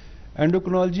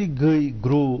 endocrinology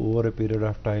grow over a period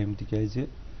of time تکیازِ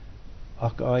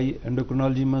اکھ آیہِ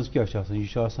endocrinology منٛز کیٛاہ چھُ آسان یہِ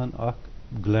چھُ آسان اکھ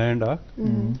گلینڈ اکھ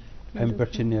اَمہِ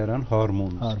پٮ۪ٹھ چھِ نیران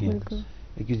ہارمونز کینٛہہ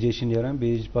أکِس جایہِ چھِ نیران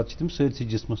بیٚیِس پَتہٕ چھِ تِم سٲرسٕے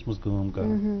جِسمَس منٛز کٲم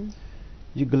کران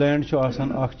یہِ گلینڈ چھُ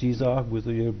آسان اکھ چیٖز اکھ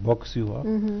یہِ بۄکٕس ہیوٗ اکھ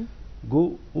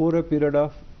گوٚو اوور اے پیٖریڈ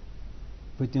آف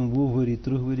پٔتِم 20 ؤری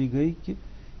 30 ؤری گٔے کہِ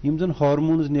یِم زَن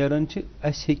ہارمونز نیران چھِ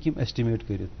اَسہِ ہیٚکہِ یِم ایسٹِمیٹ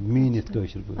کٔرِتھ میٖنِتھ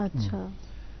کٲشِر پٲٹھۍ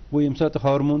گوٚو ییٚمہِ ساتہٕ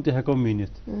ہارمون تہِ ہٮ۪کو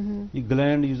میٖنِتھ یہِ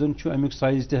گلینڈ یُس زَن چھُ اَمیُک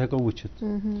سایز تہِ ہٮ۪کو وٕچھِتھ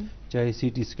چاہے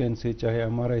CT سکین سۭتۍ چاہے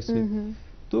MRI سۭتۍ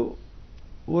تو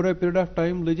over a period of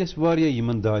time لٔج اَسہِ واریاہ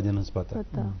یِمن دادٮ۪ن ہٕنٛز پتہ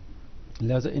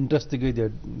لہذا اِنٹرسٹ تہِ گٔے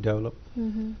ڈیولپ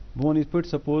بہٕ وَنہٕ یِتھ پٲٹھۍ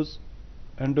سپوز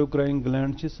اینڈوکراین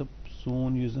گلینڈ چھِ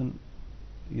سون یُس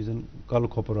زَن کلہٕ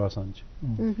کھۄپُر آسان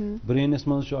چھُ برینس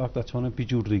منٛز چھُ اکھ تَتھ چھِ وَنان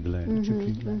پِچوٗٹری گلینڈ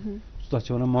تَتھ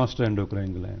چھِ وَنان ماسٹر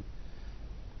اینڈوکراین گلینڈ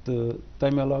تہٕ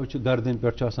تَمہِ علاوٕ چھُ گردن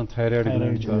پٮ۪ٹھ چھُ آسان تھایرایڈ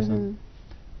گلینڈ چھُ آسان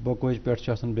بۄکوٲجۍ پٮ۪ٹھ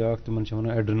چھُ آسان بیاکھ تِمن چھِ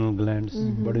وَنان ایڈرِنل گلینڈٕس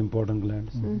بڑٕ اِمپاٹنٹ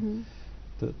گلینڈٕس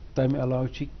تہٕ تَمہِ علاوٕ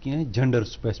چھِ کینٛہہ جینڈر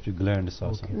سپیسفِک گلینڈٕس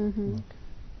آسان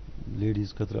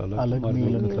لیڈیٖز خٲطرٕ الگ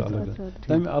مردن خٲطرٕ الگ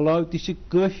تَمہِ علاوٕ تہِ چھِ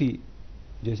کٲفی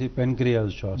جیسے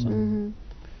پینکریاز چھُ آسان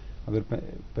اگر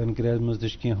پینکریاز منٛز تہِ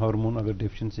چھِ کینٛہہ ہارمون اگر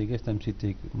ڈیفشنسی گژھِ تَمہِ سۭتۍ تہِ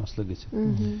ہیٚکہِ مسلہٕ گٔژھِتھ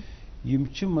یِم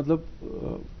چھِ مطلب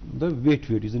ویٹ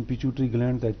یُس زَن پِچوٗٹری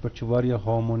گلینڈ تَتہِ پٮ۪ٹھ چھِ واریاہ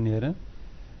ہارمون نیران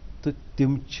تہٕ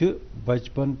تِم چھِ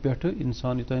بچپن پٮ۪ٹھٕ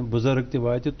اِنسان یوٚتام بُزرگ تہِ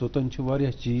واتہِ توٚتن چھِ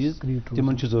واریاہ چیٖز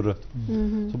تِمن چھِ ضروٗرت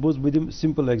سپوز بہٕ دِمہٕ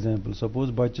سمپل ایگزامپل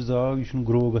سپوز بچہِ زاو یہِ چھُنہٕ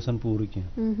گرو گژھان پوٗرٕ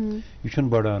کینٛہہ یہِ چھُنہٕ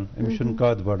بڑان أمِس چھُنہٕ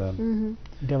قد بڑان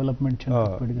ڈیولپمنٹ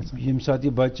ییٚمہِ ساتہٕ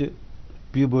یہِ بچہِ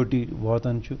پیوبرٹی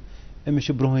واتان چھُ أمِس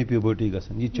چھِ برونٛہٕے پیوبرٹی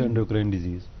گژھان یہِ تہِ چھِ اینڈوکراین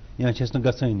ڈِزیٖز یا چھَس نہٕ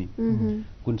گژھٲنی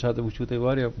کُنہِ ساتہٕ وٕچھِو تُہۍ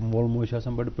واریاہ مول موج چھِ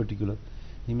آسان بڑٕ پٔٹِکیوٗلر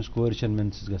ییٚمِس کورِ چھنہٕ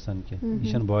مینسز گژھان کینٛہہ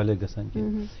یہِ چھنہٕ بالغ گژھان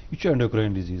کینٛہہ یہِ چھُ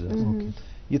اینڈوکراین ڈِزیٖز آسان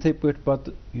یِتھٕے پٲٹھۍ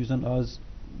پتہٕ یُس زن آز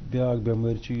بیاکھ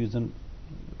بٮ۪مٲرۍ چھِ یُس زن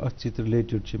اتھ سۭتۍ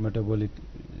رِلیٹِڈ چھِ میٹابولِک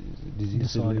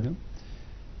ڈِزیٖز سۭتۍ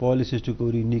پالِسِسٹِک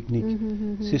اوری نِکۍ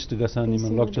نِکۍ سِسٹ گژھان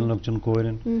یِمن لۄکچن لۄکچن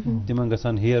کورٮ۪ن تِمن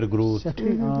گژھان ہِیر گروتھ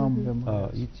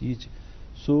یہِ چھِ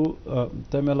سو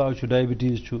تَمہِ علاوٕ چھُ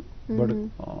ڈایبِٹیٖز چھُ بڑٕ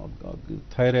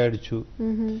تھایرایڈ چھُ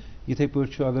یِتھٕے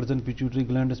پٲٹھۍ چھُ اگر زن پِچوٗٹری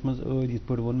گلینڈس منٛز یِتھ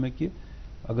پٲٹھۍ ووٚن مےٚ کہِ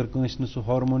اگر کٲنٛسہِ نہٕ سُہ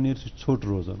ہارمون نیرِ سُہ چھُ ژھوٚٹ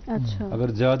روزان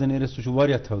اگر زیادٕ نیرٮ۪س سُہ چھُ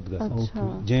واریاہ تھوٚد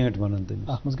گژھان جینٹ وَنان تٔمِس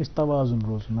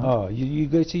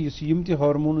یہِ گژھِ یِم تہِ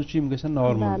ہارمونٕز چھِ یِم گژھن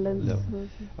نارمل لیول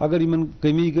اگر یِمن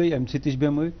کٔمی گٔے اَمہِ سۭتۍ تہِ چھِ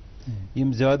بٮ۪مٲرۍ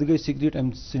یِم زیادٕ گٔے سِکریٹ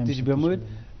اَمہِ سۭتۍ تہِ چھِ بٮ۪مٲرۍ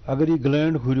اگر یہِ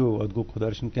گلینڈ ہُریو اَتھ گوٚو خۄدا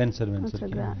رٔچھِنۍ کینسر وینسر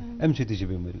کینٛہہ اَمہِ سۭتۍ تہِ چھِ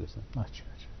بٮ۪مٲرۍ گژھان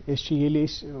أسۍ چھِ ییٚلہِ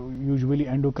أسۍ یوٗجؤلی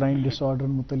اینڈوکراین ڈِس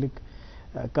آرڈرن مُتعلِق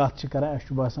کَتھ چھِ کران اَسہِ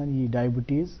چھُ باسان یی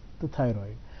ڈایبِٹیٖز تہٕ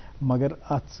تھایرایڈ مگر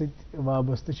اَتھ سۭتۍ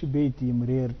وابستہٕ چھِ بیٚیہِ تہِ یِم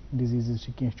رِیر ڈِزیٖزٕز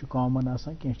چھِ کینٛہہ چھُ کامن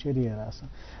آسان کینٛہہ چھِ رِیر آسان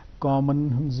کامن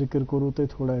ہُنٛد ذِکر کوٚروٕ تۄہہِ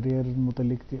تھوڑا رِیرن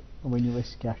مُتعلِق تہِ ؤنِو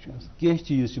اَسہِ کیٛاہ چھُ آسان کینٛہہ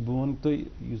چیٖز چھِ بہٕ وَنہٕ تۄہہِ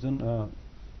یُس زن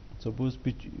سپوز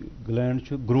گلینڈ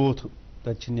چھُ گروتھ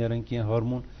تَتہِ چھِ نیران کینٛہہ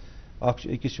ہارمون اکھ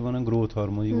چھُ أکِس چھِ وَنان گروتھ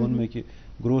ہارمون یہِ ووٚن مےٚ کہِ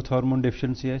گروتھ ہارمون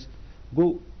ڈیفشنسی آسہِ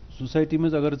گوٚو سوسایٹی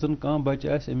منٛز اگر زن کانٛہہ بچہِ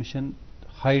آسہِ أمِس چھنہٕ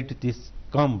ہایٹ تِژھ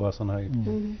کم باسان ہایٹ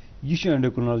یہِ چھُ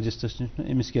اینڈوکرینالجسٹس نِش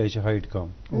أمِس کیازِ چھِ ہایٹ کم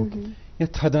یا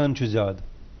تھدان چھُ زیادٕ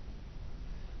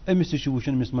أمِس تہِ چھُ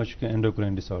وٕچھُن أمِس ما چھُ کینٛہہ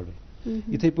اینڈوکراین ڈِس آرڈر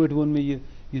یِتھٕے پٲٹھۍ ووٚن مےٚ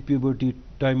یہِ پیوبرٹی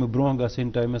ٹایمہٕ برونٛہہ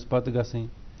گژھٕنۍ ٹایمس پتہٕ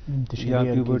گژھٕنۍ یا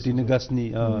پیوبرٹی نہٕ گژھنی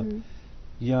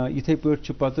یا یِتھٕے پٲٹھۍ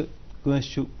چھُ پتہٕ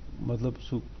کٲنٛسہِ چھُ مطلب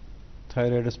سُہ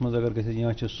تھایرایڈس منٛز اگر گژھِ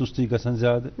یا چھِ سُستی گژھان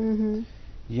زیادٕ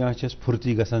یا چھس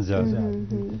پھُرتی گژھان زیادٕ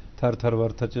تھر تھر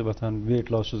ورتھر چھِ وۄتھان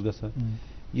ویٹ لاس چھُس گژھان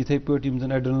یِتھٕے پٲٹھۍ یِم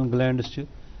زن ایڈرنل گلینڈٕس چھِ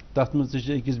تتھ منٛز تہِ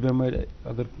چھِ أکِس بٮ۪مارِ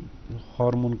اگر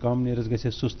ہارمون کم نیرٮ۪س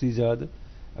گژھٮ۪س سُستی زیادٕ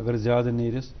اگر زیادٕ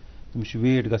نیرٮ۪س تٔمِس چھُ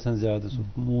ویٹ گژھان زیادٕ سُہ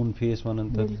موٗن فیس وَنان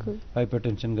تَتھ ہایپر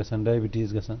ٹینشن گژھان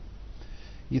ڈایبِٹیٖز گژھان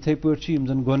یِتھٕے پٲٹھۍ چھِ یِم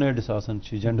زن گونیڈٕس آسان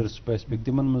چھِ جینڈر سپیسفِک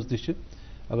تِمن منٛز تہِ چھِ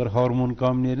اگر ہارمون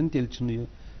کم نیرن تیٚلہِ چھُنہٕ یہِ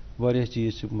واریاہ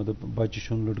چیٖز چھِ مطلب بچہِ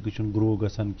چھُنہٕ لٔڑکہٕ چھُنہٕ گرو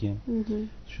گژھان کینٛہہ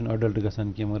سُہ چھُنہٕ اڈلٹ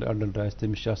گژھان کینٛہہ مگر اڈلٹ آسہِ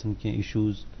تٔمِس چھِ آسان کینٛہہ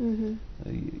اِشوٗز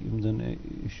یِم زن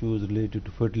اِشوٗز رِلیٹِڈ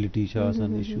ٹُو فرٹِلٹی چھِ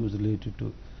آسان اِشوٗز رِلیٹِڈ ٹُو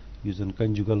یُس زن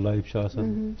کنجوگل لایف چھِ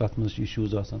آسان تتھ منٛز چھِ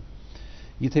اِشوٗز آسان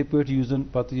یِتھٕے پٲٹھۍ یُس زن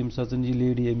پتہٕ ییٚمہِ ساتہٕ زن یہِ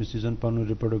لیڈی أمِس یُس زن پنُن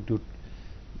رِپروڈکٹِو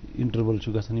انٹروول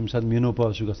چھُ گژھان ییٚمہِ ساتہٕ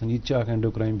مینوپاز چھُ گژھان یہِ تہِ چھِ اکھ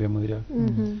اینڈوکراین بٮ۪مٲرۍ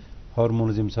اکھ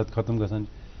ہارمونز ییٚمہِ ساتہٕ ختم گژھان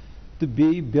تہٕ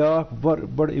بیٚیہِ بیاکھ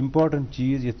بڑٕ اِمپاٹنٹ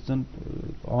چیٖز یَتھ زن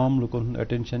عام لُکن ہُنٛد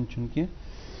اٹینشن چھُنہٕ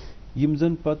کینٛہہ یِم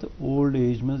زن پتہٕ اولڈ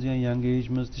ایج منٛز یا ینگ ایج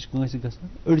منٛز تہِ چھِ کٲنٛسہِ گژھان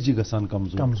أڈجہِ گژھان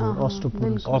کمزور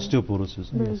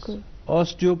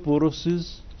آسٹیوپوروسِس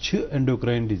چھِ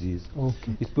اینڈوکراین ڈِزیٖز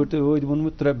یِتھ پٲٹھۍ تۄہہِ ٲدۍ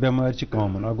ووٚنمُت 3 بٮ۪مارِ چھِ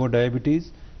کامن اکھ گوٚو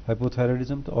ڈایبِٹیٖز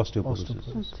ہایپوتھایرایڈِزم تہٕ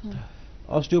آسٹیوپوروسِس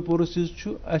آسٹیوپوروسس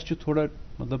چھُ تھوڑا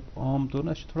مطلب عام طور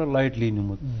اَسہِ چھُ تھوڑا لایٹلی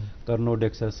نِمُت کرنو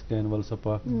ڈیکسا سکین ول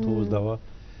سپا تھووُس دوا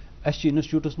اَسہِ چھِ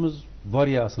انسٹِچوٗٹس منٛز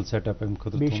واریاہ اَصٕل سیٹ اپ اَمہِ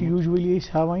خٲطرٕ بیٚیہِ چھِ یوٗجؤلی أسۍ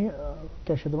ہاوان یہِ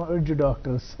کیٛاہ چھِ دَپان أڈجہِ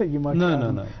ڈاکٹٲرٕس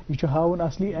نہ یہِ چھُ ہاوُن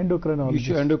اَصلی یہِ چھُ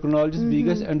اینڈوکرٛینالجِسٹ اینڈوکرٛینالجِسٹ بیٚیہِ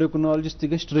گژھِ اینڈوکرٛینالجِسٹ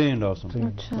تہِ گژھِ ٹرینڈ آسُن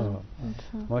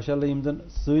ماشاء اللہ یِم زن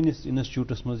سٲنِس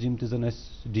انسٹِچوٗٹس منٛز یِم تہِ زن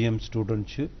اَسہِ ڈی ایم سٹوٗڈنٹ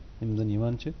چھِ یِم زن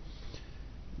یِوان چھِ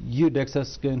یہِ ڈیکسا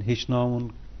سکین ہیٚچھناوُن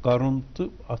کرُن تہٕ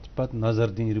اَتھ پتہٕ نظر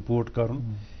دِنۍ رِپورٹ کرُن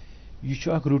یہِ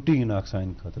چھُ اکھ روٗٹیٖن اکھ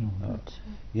سانہِ خٲطرٕ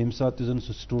ییٚمہِ ساتہٕ تہِ زن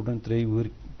سُہ سٹوٗڈنٹ 3 وُہٕرۍ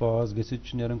پاس گٔژھِتھ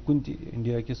چھُ نیران کُنہِ تہِ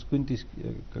انڈیا کِس کُنہِ تہِ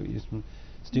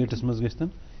سٹیٹس منٛز گٔژھتن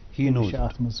ہی نوز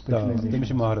تٔمِس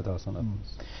چھِ مہارت آسان اتھ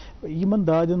منٛز یِمن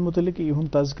دادٮ۪ن مُتعلق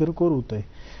یِہُنٛد تذکرٕ کوٚروٕ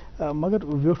تۄہہِ مگر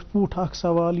ویوٚٹھ پوٗٹھ اکھ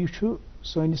سوال یہِ چھُ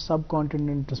سٲنِس سب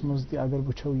کانٹِنٮ۪نٹس منٛز تہِ اگر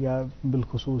وٕچھو یا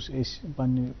بالخصوٗص أسۍ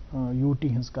پننہِ یوٗ ٹی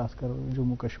ہٕنٛز کتھ کرو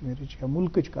جموں کشمیرٕچ یا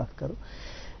مُلکٕچ کتھ کرو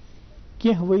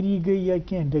کینٛہہ ؤری گٔے یا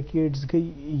کینٛہہ ڈیکیڈٕس گٔے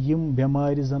یِم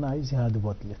بٮ۪مارِ زن آیہِ زیادٕ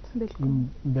وۄتلِتھ یِم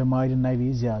بٮ۪مارِ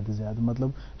نوے زیادٕ مطلب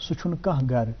سُہ چھُنہٕ کانٛہہ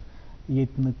گرٕ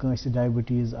ییٚتہِ نہٕ کٲنٛسہِ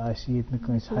ڈایبٹیٖز آسہِ ییٚتہِ نہٕ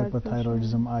کٲنٛسہِ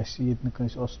ہایپوتھایرایڈزم آسہِ ییٚتہِ نہٕ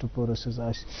کٲنٛسہِ آسٹوپوروسس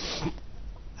آسہِ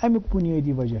امیُک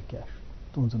بُنیٲدی وجہ کیٛاہ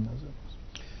چھُ تُہنٛزن نظرن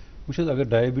منٛز وٕچھ حظ اگر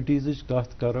ڈایبٹیٖزٕچ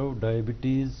کتھ کرو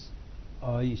ڈایبٹیٖز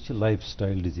آیہِ یہِ چھِ لایف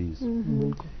سٹایل ڈِزیٖز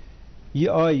یہِ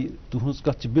آیہِ تُہنٛز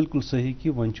کتھ چھِ بالکُل صحیح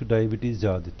کہِ وۄنۍ چھُ ڈایبٹیٖز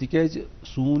زیادٕ تِکیازِ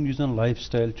سون یُس زن لایف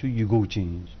سٹایل چھُ یہِ گوٚو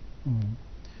چینج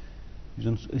یُس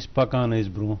زن أسۍ پکان ٲسۍ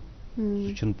برٛونٛہہ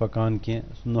سُہ چھُنہٕ پکان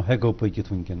کینٛہہ سُہ نہ ہٮ۪کو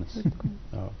پٔکِتھ وٕنکیٚنس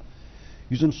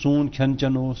یُس زن سون کھٮ۪ن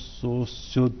چٮ۪ن اوس سُہ اوس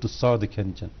سیوٚد تہٕ سادٕ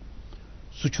کھٮ۪ن چٮ۪ن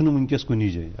سُہ چھُنہٕ وٕنکیٚس کُنی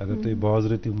جایہِ اگر تُہۍ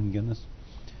بازرٕ تہِ وٕنکیٚنس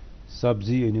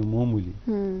سبزی أنِو معموٗلی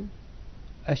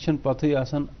اَسہِ چھنہٕ پتہٕے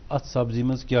آسان اتھ سبزی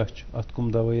منٛز کیٛاہ چھُ اتھ کٕم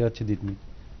دوٲیات چھِ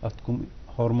دِتمٕتۍ اتھ کٕم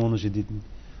ہارمونٕز چھِ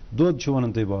دِتمٕتۍ دۄد چھُ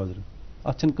ونان تُہۍ بازرٕ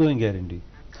اتھ چھنہٕ کٕہٕنۍ گیرنٹی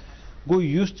گوٚو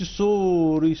یُس تہِ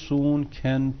سورُے سون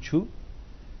کھٮ۪ن چھُ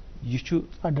یہِ چھُ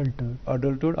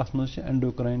اڈلٹڈ اتھ منٛز چھِ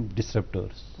اینڈوکراین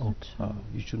ڈسرپٹٲرٕس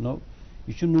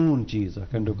یہِ چھُ نوٗن چیٖز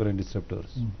اکھ اینڈوکراین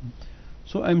ڈسرپٹٲرٕس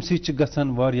سو امہِ سۭتۍ چھِ گژھان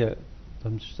واریاہ تتھ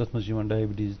منٛز چھِ یِوان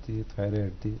ڈایبٹیٖز تہِ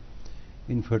تھایرایڈ تہِ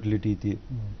انفرٹلٹی تہِ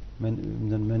یِم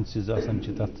زن مینسز آسان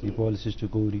چھِ تتھ یہِ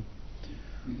پالسسٹِک اووری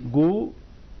گوٚو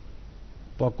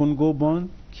پکُن گوٚو بنٛد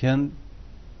کھٮ۪ن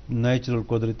نیچرل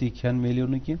قۄدرٔتی کھٮ۪ن میلیو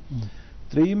نہٕ کینٛہہ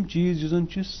ترٛیٚیِم چیٖز یُس زن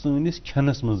چھُ سٲنِس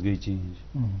کھٮ۪نس منٛز گٔے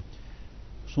چینج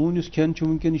سون یُس کھٮ۪ن چھُ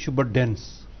وٕنکیٚن یہِ چھُ بڑٕ ڈینس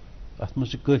اتھ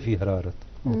منٛز چھِ کٲفی حرارت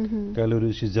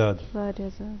کیلوریٖز چھِ زیادٕ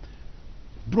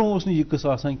برٛونٛہہ اوس نہٕ یہِ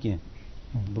قٕصہٕ آسان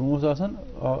کینٛہہ برٛونٛہہ اوس آسان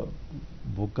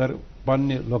بہٕ کرٕ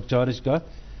پننہِ لۄکچارٕچ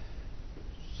کتھ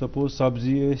سپوز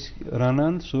سبزی ٲسۍ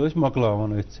رنان سُہ ٲسۍ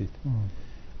مۄکلاوان أتھۍ سۭتۍ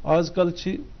آز کل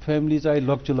چھِ فیملیٖز آیہِ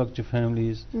لۄکچہِ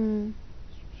فیملیٖز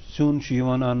سیُن چھُ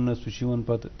یِوان اننہٕ سُہ چھُ یِوان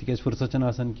پتہٕ تِکیازِ فرست چھنہٕ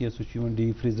آسان کینٛہہ سُہ چھُ یِوان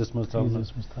ڈیٖپ فرٛیٖزرس منٛز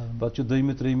تھاونہٕ پتہٕ چھُ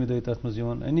 2مہِ 3مہِ دۄہہِ تتھ منٛز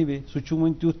یِوان اینی وے سُہ چھُ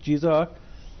وۄنۍ تیُتھ چیٖزا اکھ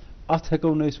اتھ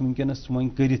ہٮ۪کو نہٕ أسۍ وٕنکیٚنس وۄنۍ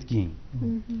کٔرِتھ کِہیٖنۍ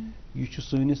یہِ چھُ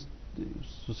سٲنِس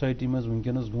سوسایٹی منٛز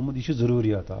وٕنکیٚنس گوٚمُت یہِ چھُ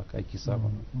ضروٗریات اکھ اکہِ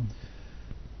حسابہٕ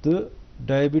تہٕ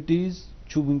ڈایبٹیٖز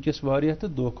چھُ وٕنکیٚس واریاہ تہٕ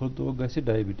دۄہ کھۄتہٕ دۄہ گژھِ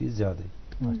ڈایبٹیٖز زیادٕ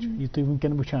یہِ تُہۍ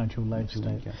وٕنکیٚن وٕچھان چھِو لایف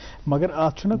سٹایل مگر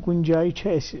اتھ چھُنہ کُنہِ جایہِ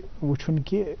چھِ اَسہِ وٕچھُن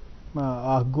کہِ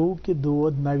اکھ گوٚو کہِ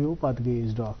دود نویو پتہٕ گٔے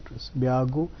أسۍ ڈاکٹرس بیٛاکھ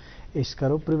گوٚو أسۍ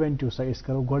کرو پرٛوینٹِو أسۍ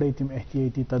کرو گۄڈے تِم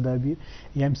احتِیٲطی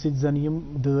تدابیٖر ییٚمہِ سۭتۍ زن یِم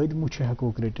دٲدۍ مُچھِ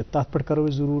ہٮ۪کوکھ رٔٹِتھ تتھ پٮ۪ٹھ کرو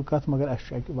أسۍ ضروٗر کتھ مگر اَسہِ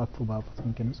چھُ اکہِ وقفہٕ باپتھ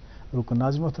وٕنکیٚنس رُکُن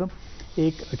ناظرین محترم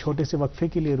ایک چھوٹے سے وقفے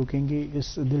کے لیے رکیں گے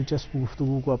اس دلچسپ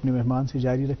گفتگو کو اپنے مہمان سے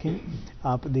جاری رکھیں گے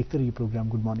آپ دیکھتے رہیے programme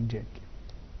good morning J and کے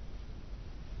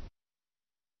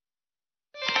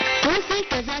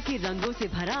فضا کے رنگوں سے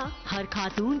بھرا ہر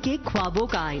خاتون کے خوابوں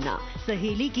کا آئینہ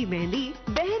سہیلی کی مہندی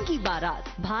بہن کی بارات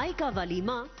بھائی کا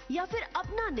ولیمہ یا پھر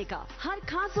اپنا نکاح ہر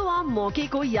خاص و عام موقع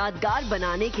کو یادگار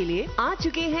بنانے کے لیے آ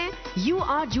چکے ہیں you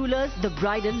are jewellers the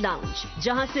bridal lounge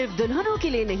جہاں صرف دلہنوں کے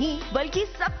لیے نہیں بلکہ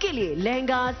سب کے لیے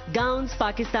لہنگاز گاؤنز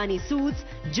پاکستانی سوٹس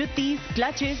جتیز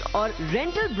کلچز اور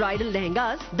رینٹل برائڈل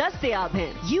لہنگاز دستیاب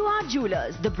ہیں you are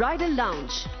jewellers the bridal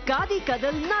lounge قادی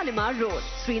Kadal نالمار road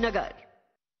Sri Nagar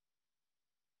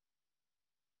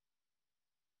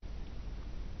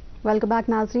welcome back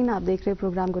ناظرین آپ دیکھ رہے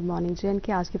programme good morning J and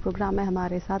کے آج کے پروگرام میں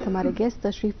ہمارے ساتھ ہمارے گیسٹ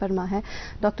تشریف فرما ہے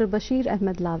ڈاکٹر بشیر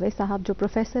احمد لاوے صاحب جو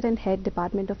professor and head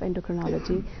department of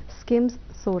اینڈوکرینالوجی اسکمز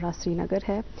سورا سری نگر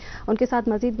ہے ان کے ساتھ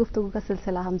مزید گفتگو کا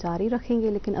سلسلہ ہم جاری رکھیں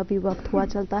گے لیکن ابھی وقت ہوا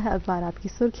چلتا ہے اخبارات کی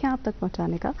سرخیاں آپ تک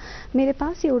پہنچانے کا میرے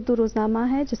پاس یہ اردو روزنامہ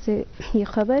ہے جس سے یہ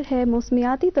خبر ہے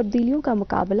موسمیاتی تبدیلیوں کا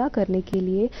مقابلہ کرنے کے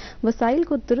لیے وسائل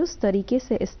کو درست طریقے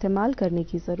سے استعمال کرنے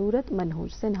کی ضرورت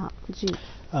منہوج سنہا جی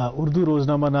اردو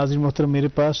روزنامہ ناظرین محترم میرے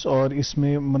پاس، اور اس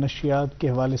میں منشیات کے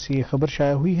حوالے سے یہ خبر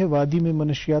شائع ہوئی ہے: وادی میں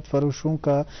منشیات فروشوں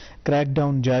کا کریک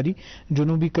ڈاؤن جاری،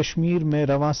 جنوبی کشمیر میں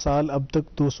رواں سال اب تک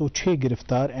 206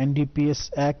 گرفتار، NDPS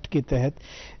ایکٹ کے تحت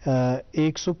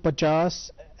 150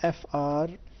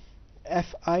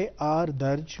 FIR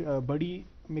درج، بڑی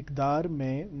مقدار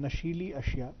میں نشیلی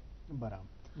اشیاء برآمد۔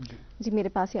 جی میرے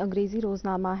پاس یہ انگریزی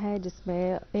روزنامہ ہے جس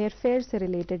میں ایئر فیئر سے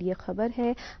ریلیٹڈ یہ خبر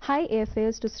ہے: high year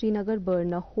fears to Sri Nagar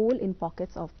burn whole in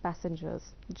pockets of passengers.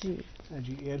 G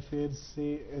year fair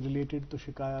سے ریلیٹڈ تو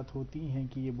شکایات ہوتی ہیں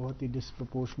کہ یہ بہت ہی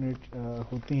ڈسپرپورشنیٹ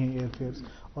ہوتے ہیں ایئر فیئرز،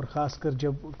 اور خاص کر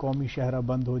جب قومی شاہراہ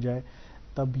بند ہو جائے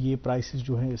تب یہ پرائسز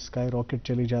جو ہیں اسکائی راکٹ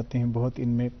چلے جاتے ہیں، بہت ان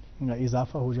میں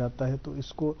اضافہ ہو جاتا ہے۔ تو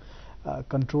اس کو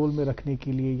کنٹرول میں رکھنے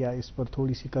کے لیے یا اس پر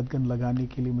تھوڑی سی قدغن لگانے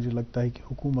کے لیے مجھے لگتا ہے کہ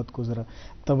حکومت کو ذرا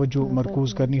توجہ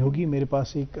مرکوز کرنی ہوگی۔ میرے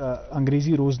پاس ایک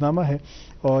انگریزی روزنامہ ہے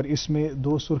اور اس میں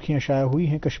 2 سرخیاں شائع ہوئی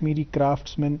ہیں: Kashmiri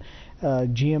crafts main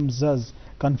GM زز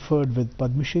conferred with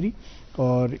Padma Shri,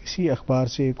 اور اسی اخبار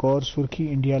سے ایک اور سرخی: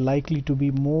 India likely to be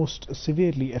most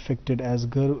severely affected as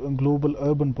global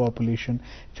urban population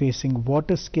facing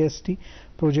water scarcity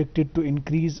projected to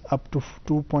increase up to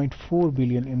 2.4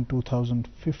 billion in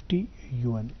 2050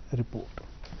 UN report۔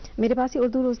 میرے پاس یہ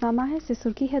اردو روزنامہ ہے، اس سے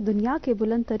سرخی ہے: دنیا کے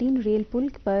بلند ترین ریل پل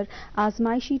پر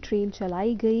آزمائشی ٹرین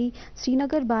چلائی گئی، سری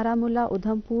نگر بارہمولہ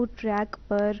ادھم پور ٹریک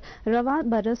پر رواں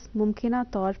برس ممکنہ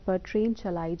طور پر ٹرین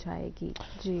چلائی جائے گی۔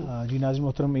 جی ناظرین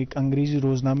محترم، ایک انگریزی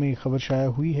روزنامے میں خبر شائع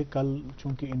ہوئی ہے، کل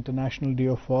چونکہ انٹرنیشنل ڈے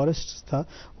آف فارسٹس تھا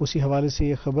اسی حوالے سے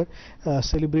یہ خبر: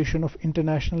 celebration of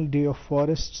international day of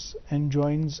forests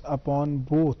enjoins upon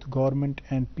both government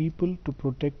and people to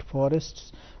protect forests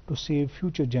to save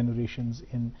future generations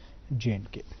in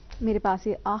J&K۔ میرے پاس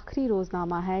یہ آخری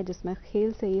روزنامہ ہے جس میں کھیل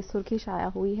سے یہ سرخی شائع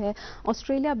ہوئی ہے: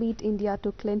 Australia bat India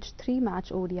to clinch 3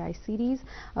 match ODI series.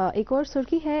 ایک اور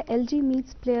سرخی ہے: LG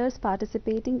mates players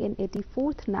participating in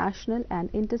 84th national and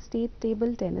inter state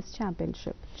table tennis champion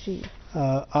شپ۔ جی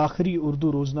آخری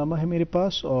اردو روزنامہ ہے میرے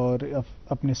پاس اور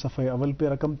اپنے صفحے اول پہ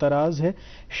رقم تراز ہے: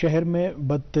 شہر میں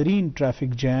بدترین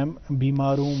ٹریفک جیم،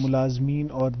 بیماروں، ملازمین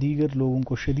اور دیگر لوگوں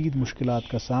کو شدید مشکلات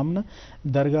کا سامنا،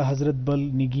 درگاہ حضرت بل،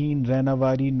 نگین،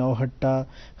 ریناواری، نوہٹا،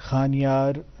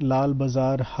 خانیار، لال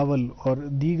بازار، حول اور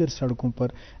دیگر سڑکوں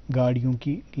پر گاڑیوں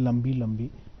کی لمبی لمبی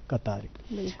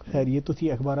قطاریں۔ خیر یہ تو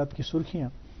تھی اخبارات کی سرخیاں۔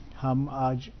 ہم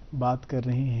آج بات کر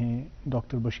رہے ہیں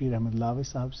ڈاکٹر بشیر احمد لاوے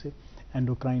صاحب سے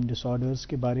اینڈوکرائن ڈس آرڈرز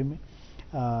کے بارے میں،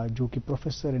 جو کہ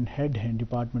پروفیسر اینڈ ہیڈ ہیں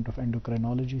ڈپارٹمنٹ آف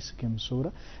اینڈوکرائنالوجی سکم سورا۔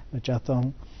 میں چاہتا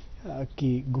ہوں کہ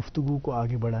گفتگو کو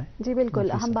آگے بڑھائیں۔ جی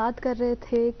بالکل، ہم بات کر رہے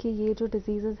تھے کہ یہ جو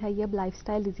ڈیزیزز ہے یہ اب لائف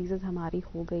سٹائل ڈیزیزز ہماری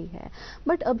ہو گئی ہے،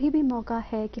 بٹ ابھی بھی موقع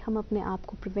ہے کہ ہم اپنے آپ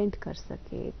کو پریونٹ کر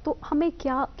سکیں، تو ہمیں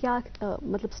کیا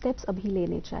مطلب سٹیپس ابھی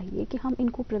لینے چاہیے کہ ہم ان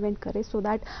کو پریونٹ کریں سو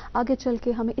دیٹ آگے چل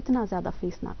کے ہمیں اتنا زیادہ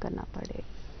فیس نہ کرنا پڑے؟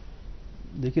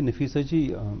 دیکھیے نفیسہ جی،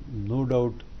 نو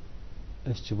ڈاؤٹ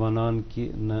اس ونان کہ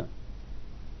نہ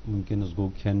ونکس گو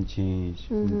کھین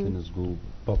چینج، ونکس گو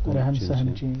پکن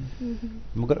چینج،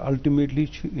 مگر الٹیمیٹلی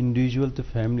انڈیویجول تو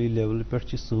فیملی لیول پہ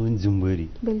سن ذمہ داری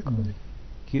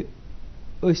کہ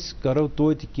اس کرو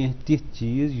توتہ کینٛہہ تِتھ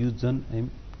چیز یُس زن ام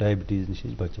ڈائبٹیز نش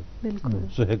بچت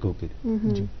سُہ ہیکو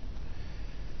کٔرِتھ۔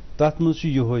 تتھ منٛز چھُ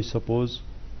یِہوے سپوز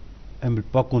امہِ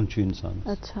پکُن چھُ انسان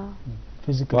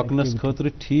پکنس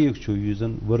خٲطرٕ ٹھیٖک چھُ یُس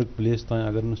زن ورک پلیس تام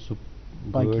اگر نہٕ سُہ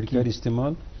گٲڑۍ کرِ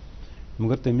استعمال،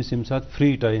 مگر تٔمِس ییٚمہِ ساتہٕ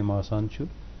فری ٹایم آسان چھُ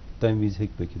تمہِ وِزِ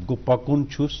ہیٚکہِ پٔکِتھ۔ گوٚو پکُن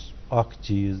چھُس اکھ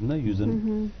چیٖز نہ یُس زن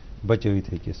بچٲوِتھ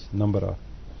ہیٚکٮ۪س، نمبر 1۔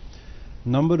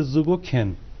 نمبر 2 گوٚو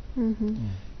کھٮ۪ن۔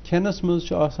 کھٮ۪نس منٛز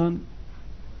چھُ آسان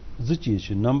 2 چیٖز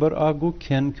چھِ، نمبر 1 گوٚو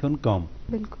کھٮ۪ن کھیوٚن کم۔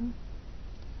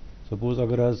 سپوز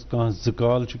اگر آز کانٛہہ 2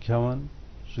 کال چھُ کھٮ۪وان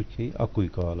سُہ کھیٚیہِ 1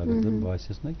 کال اگر زن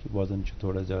باسٮ۪س نہ کہِ وزن چھُ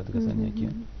تھوڑا زیادٕ گژھان یا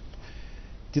کینٛہہ۔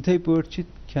 تِتھے پٲٹھۍ چھِ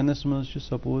کھٮ۪نس منٛز چھُ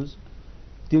سپوز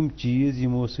تِم چیٖز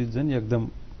یِمو سۭتۍ زن یکدم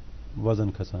وزن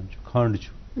کھسان چھُ، کھنڈ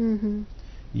چھُ،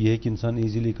 یہِ ہیٚکہِ انسان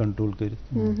ایٖزیلی کنٹرول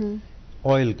کٔرِتھ۔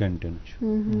 آیل کنٹینٹ چھُ،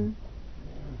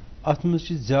 اتھ منٛز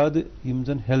چھِ زیادٕ یِم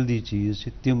زن ہیلدی چیٖز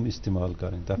چھِ تِم استعمال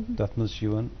کرٕنۍ۔ تتھ منٛز چھِ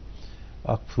یِوان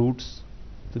اکھ فروٹس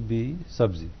تہٕ بیٚیہِ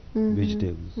سبزی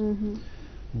ویجِٹیبلز۔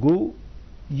 گوٚو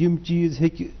یِم چیٖز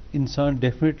ہیٚکہِ انسان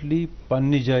ڈیفنِٹلی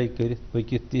پننہِ جایہِ کٔرِتھ،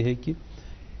 پٔکِتھ تہِ ہیٚکہِ،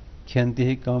 کھٮ۪ن تہِ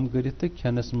ہیٚکہِ کم کٔرِتھ تہٕ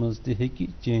کھٮ۪نس منٛز تہِ ہیٚکہِ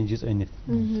چینجز أنِتھ۔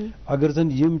 اگر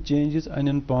زن یِم چینجز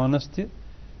انن پانس تہِ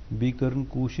بیٚیہِ کٔرٕن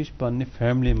کوٗشش پننہِ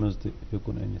فیملی منٛز تہِ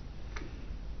ہیٚکُن أنِتھ،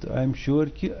 تہٕ آی ایم شور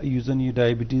کہِ یُس زن یہِ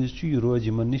ڈایبٹیٖز چھُ یہِ روزِ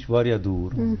یِمن نِش واریاہ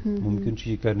دوٗر، مُمکِن چھُ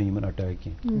یہِ کرِ نہٕ یِمن اٹیک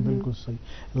کینٛہہ۔ بالکل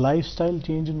صحیح۔ لائف سٹائل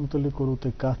چینجن متعلق کرو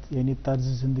تُہۍ کتھ، یعنی طرز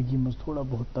زندگی منٛز تھوڑا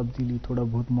بہت تبدیلی، تھوڑا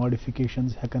بہت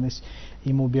ماڈفکیشنز ہیٚکن أسۍ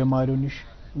یِمو بٮ۪ماریو نِش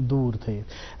دوٗر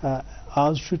تھٲیِتھ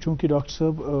آز چھُ چوٗنٛکہِ ڈاکٹر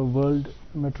صٲب وٲرلڈ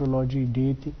میٹرولوجی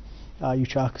ڈے تہِ یہ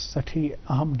چھُ اکھ سٹھٕے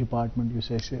اہم ڈپارٹمنٹ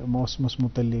یُس اَسہِ موسمس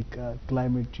متعلق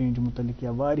کلایمیٹ چینج متعلق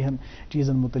یا واریاہن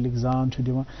چیٖزن متعلق زان چھُ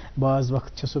دِوان بعض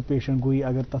وقت چھِ سۄ پیشن گویی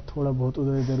اگر تتھ تھوڑا بہت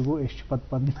ادھر ادھر گوٚو أسۍ چھِ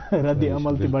پتہٕ رد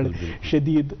عمل تہِ بڑٕ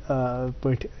شدیٖد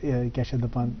پٲٹھۍ کیٛاہ چھِ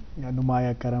دپان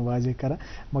نمایاں کران واضح کران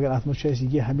مگر اتھ منٛز چھُ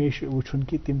اَسہِ یہِ ہمیشہ وٕچھُن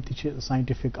کہ تِم تہِ چھِ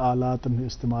سائنٹیفک آلاتن ہُنٛد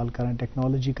استعمال کران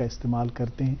ٹیکنالوجی کا استعمال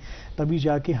کرتے ہیں تبھی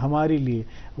جا کے ہمارے لیے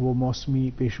وہ موسمی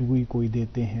پیشگوئی کوئی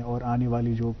دیتے ہیں اور آنے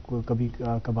والی جو کبھی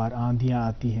کبھار آندھیاں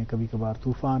آتی ہیں کبھی کبھار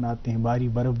طوفان آتے ہیں بھاری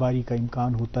برف باری کا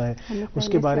امکان ہوتا ہے اس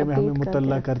کے بارے میں ہمیں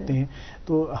مطلع کرتے ہیں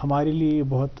تو ہمارے لیے یہ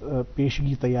بہت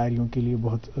پیشگی تیاریوں کے لیے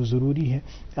بہت ضروری ہے.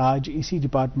 آج اسی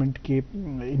ڈپارٹمنٹ کے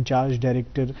انچارج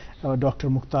ڈائریکٹر ڈاکٹر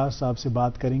مختار صاحب سے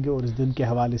بات کریں گے اور اس دن کے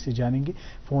حوالے سے جانیں گے.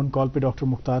 فون کال پہ ڈاکٹر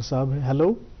مختار صاحب ہیں.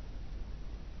 ہلو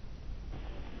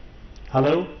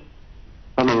ہلو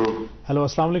ہلو ہلو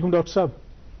السلام علیکم ڈاکٹر صاحب.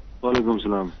 وعلیکم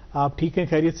السلام. آپ ٹھیک ہیں؟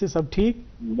 خیریت سے سب ٹھیک؟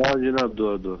 جناب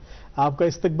دعا آپ کا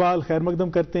استقبال خیر مقدم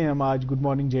کرتے ہیں ہم آج گڈ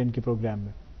مارننگ جے این کے پروگرام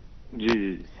میں. جی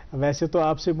جی ویسے تو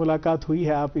آپ سے ملاقات ہوئی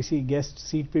ہے, آپ اسی گیسٹ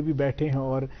سیٹ پہ بھی بیٹھے ہیں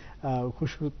اور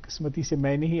خوش قسمتی سے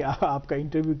میں نے ہی آپ کا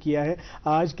انٹرویو کیا ہے.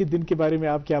 آج کے دن کے بارے میں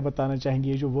آپ کیا بتانا چاہیں گے؟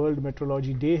 یہ جو ورلڈ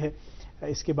میٹرولوجی ڈے ہے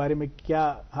اس کے بارے میں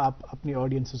کیا آپ اپنی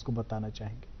آڈینسز کو بتانا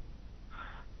چاہیں گے؟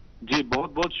 جی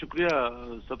بہت بہت شکریہ.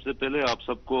 سب سے پہلے آپ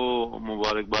سب کو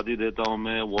مبارکبادی دیتا ہوں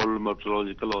میں ورلڈ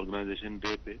میٹرولوجیکل آرگنائزیشن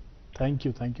ڈے پہ. تھینک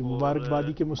یو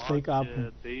مبارکبادی کے مستحق آپ ہیں.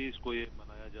 23 کو یہ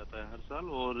منایا جاتا ہے ہر سال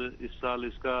اور اس سال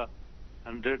اس کا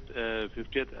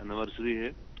 150th اینیورسری ہے.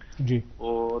 جی.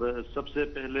 اور سب سے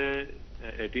پہلے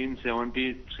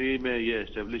 1873 میں یہ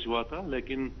اسٹیبلش ہوا تھا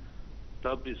لیکن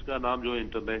تب اس کا نام جو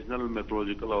انٹرنیشنل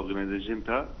میٹرولوجیکل آرگنائزیشن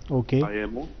تھا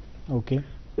IMO. اوکے.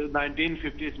 پھر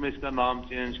 1950s میں اس کا نام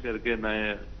چینج کر کے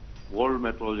نئے ورلڈ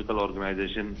میٹرولوجیکل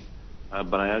آرگنائزیشن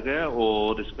بنایا گیا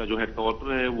اور اس کا جو ہیڈ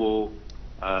کوارٹر ہے وہ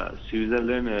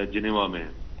سوئٹزرلینڈ جنیوا میں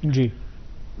ہے. جی.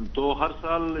 تو ہر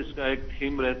سال اس کا ایک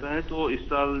تھیم رہتا ہے. تو اس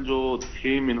سال جو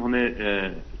تھیم انہوں نے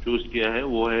چوز کیا ہے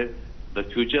وہ ہے the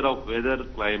future of whether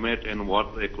climate and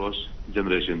water across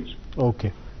generations. Okay.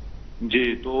 جی.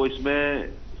 تو اس میں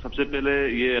سب سے پہلے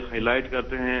یہ ہائی لائٹ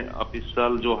کرتے ہیں اب اس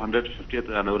سال جو 150th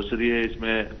اینیورسری ہے اس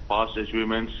میں پاسٹ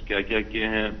اچیومنٹس کیا کیا کیے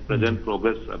ہیں, پریزنٹ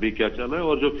پروگرس ابھی کیا چل رہا ہے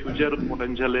اور جو فیوچر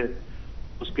پوٹینشیل ہے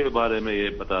اس کے بارے میں یہ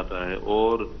بتاتا ہے.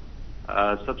 اور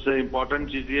سب سے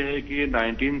امپورٹنٹ چیز یہ ہے کہ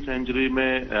 19th سینچری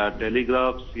میں ٹیلی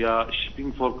گرافس یا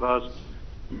شپنگ فورکاسٹ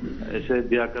ایسے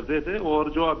دیا کرتے تھے اور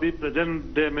جو ابھی پریزنٹ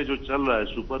ڈے میں جو چل رہا ہے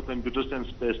super computers and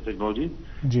space technology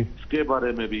جی اس کے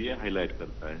بارے میں بھی یہ ہائی لائٹ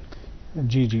کرتا ہے.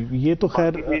 جی جی یہ تو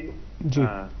خیر جی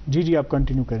جی جی آپ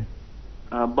کنٹینیو کریں.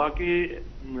 باقی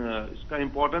اس کا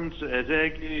امپورٹنس ایسے ہے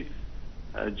کہ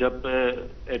جب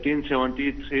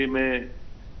 1873 میں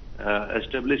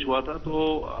اسٹیبلش ہوا تھا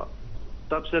تو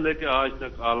تب سے لے کے آج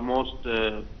تک آلموسٹ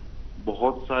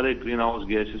بہت سارے green house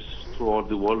gases through out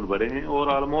the world بڑھے ہیں اور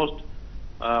almost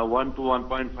 1 to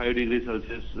 1.5 degree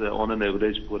Celsius on an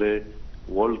average پورے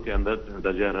ورلڈ کے اندر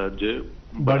درجہ حرارت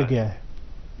بڑھ گیا ہے.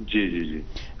 جی جی جی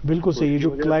بالکل صحیح. جو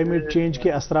کلائمیٹ چینج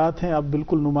کے اثرات ہیں اب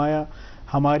بالکل نمایاں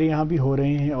ہمارے یہاں بھی ہو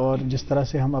رہے ہیں اور جس طرح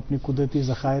سے ہم اپنے قدرتی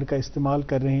ذخائر کا استعمال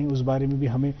کر رہے ہیں اس بارے میں بھی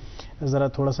ہمیں ذرا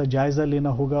تھوڑا سا جائزہ لینا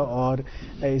ہوگا اور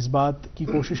اس بات کی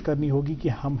کوشش کرنی ہوگی کہ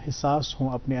ہم حساس ہوں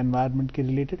اپنے انوائرمنٹ کے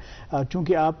ریلیٹڈ.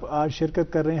 چونکہ آپ آج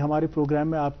شرکت کر رہے ہیں ہمارے پروگرام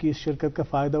میں, آپ کی اس شرکت کا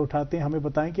فائدہ اٹھاتے ہیں, ہمیں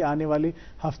بتائیں کہ آنے والے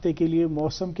ہفتے کے لیے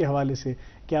موسم کے حوالے سے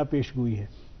کیا پیش گوئی ہے؟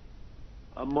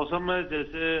 موسم میں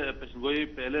جیسے پیشگوئی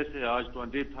پہلے سے آج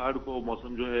 23 کو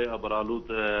موسم جو ہے اب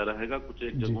آلود رہے گا. کچھ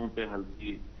ایک جگہوں پہ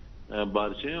ہلکی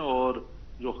بارشیں اور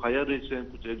جو ہائر ریچ ہیں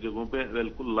کچھ ایک جگہوں پہ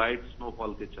بالکل لائٹ سنو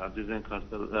فال کے چانسز ہیں, خاص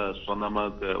کر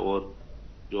سونامرگ اور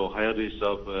جو ہائر ریچ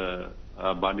آف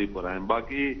بانڈی پورہ ہیں.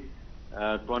 باقی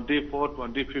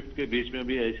 24-25 کے بیچ میں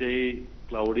بھی ایسے ہی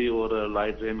کلاؤڈی اور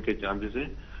لائٹ رین کے چانسز ہیں.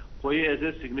 کوئی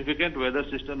ایسے سگنیفیکینٹ ویدر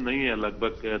سسٹم نہیں ہے لگ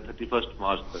بھگ 31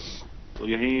 مارچ تک. تو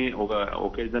یہیں ہوگا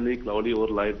اوکیجنلی کلاؤڈی اور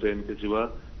لائٹ رین کے سوا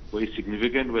کوئی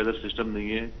سگنیفیکینٹ ویدر سسٹم نہیں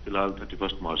ہے فی الحال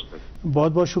 31 مارچ تک.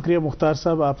 بہت بہت شکریہ مختار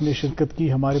صاحب, آپ نے شرکت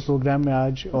کی ہمارے پروگرام میں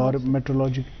آج اور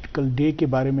میٹرولوجیکل ڈے کے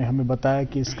بارے میں ہمیں بتایا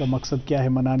کہ اس کا مقصد کیا ہے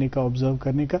منانے کا, آبزرو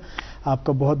کرنے کا. آپ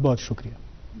کا بہت بہت شکریہ.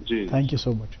 جی تھینک یو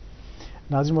سو مچ.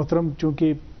 ناظرین محترم,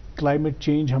 چونکہ کلائمیٹ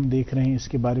چینج ہم دیکھ رہے ہیں اس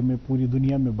کے بارے میں پوری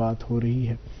دنیا میں بات ہو رہی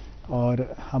ہے اور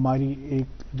ہماری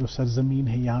ایک جو سرزمین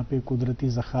ہے یہاں پہ قدرتی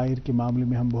ذخائر کے معاملے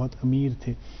میں ہم بہت امیر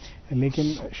تھے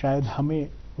لیکن شاید ہمیں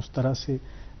اس طرح سے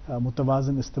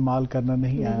متوازن استعمال کرنا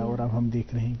نہیں آیا اور اب ہم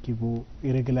دیکھ رہے ہیں کہ وہ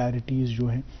ایریگولیرٹیز جو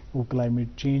ہیں وہ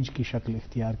کلائمیٹ چینج کی شکل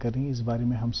اختیار کر رہی ہیں. اس بارے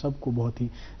میں ہم سب کو بہت ہی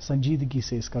سنجیدگی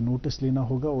سے اس کا نوٹس لینا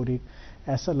ہوگا اور ایک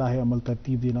ऐसा लाहे अमल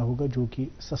तरतीब देना होगा जो कि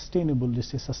सस्टेनेबल,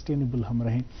 जिससे सस्टेनेबल हम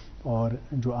रहें और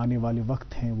जो आने वाले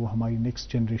वक्त हैं वो हमारी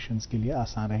नेक्स्ट जनरेशन्स के लिए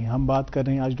आसान रहें। हम बात कर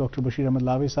रहे हैं आज डॉक्टर बशीर अहमद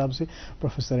लावे साहब से,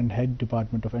 professor and head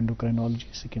department of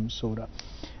endocrinology Sikkim सोरा।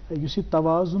 यह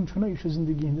तवाजुन यह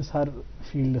जिंदगी हंदिस हर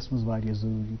फील्डस मज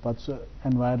जरूरी, पत्त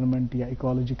एनवायरनमेंट या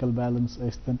इकोलॉजिकल बैलेंस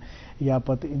यस्तन या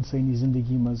पत्त इंसानी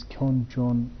जिंदगी मज खोन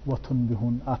चोन वथुन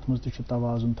बिहुन अत मज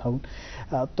तवाजुन थवन।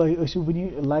 तुम वनी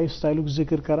लाइफ स्टाइल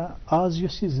जिक्र करान, आज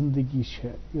यह जिंदगी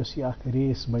यह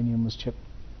रेस बनेम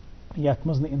यथ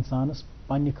मज इंसानस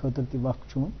पन्ने खतर त वक्त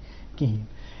चुन कहें,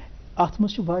 अत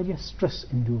मज स्ट्रेस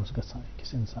इंड्यूस गसान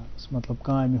अकिस इंसानस, मतलब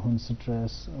कामि हुंद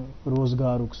स्ट्रेस,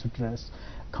 रोजगारुक स्ट्रेस,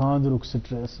 खानदरुक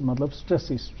स्ट्रेस, मतलब स्ट्रेस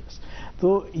ही स्ट्रेस। तो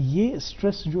ये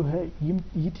स्ट्रेस जो है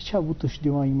ये वुतुश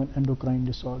दिवान यमन एंडोक्राइन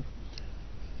डिसऑर्डर।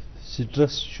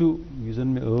 स्ट्रेस यह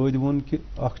मे द वो कि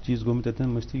चीज गोमुत अतन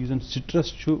मस्त यह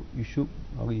स्ट्रेस यह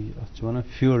one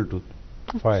fuel to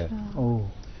fire.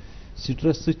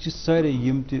 Stress सारे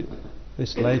यम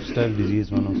लाइफ स्टाइल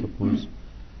डिजीज वनो सपोज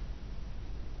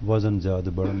वजन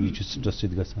ज्यादा बढ़न यह स्ट्रेस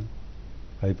गसान,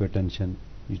 हाइपर टेंशन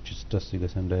यह स्ट्रेस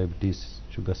गसान, डायबिटीज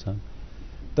गसान।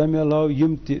 तमे अलाव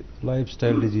यम त लाइफ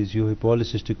स्टाइल डिजीज यो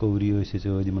पॉलिसिस्टिक ओवरी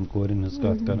इन कोरिन हज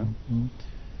कत कर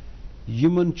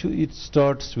Yemen it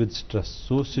starts with stress.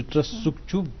 So stress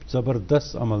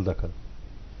जबरदस्त अमल दखल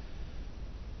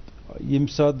यम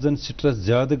सात जन स्ट्रेस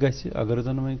ज्यादा गि अगर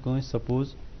जन वो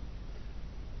सपोज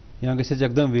या गस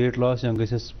एकदम वेट लॉस या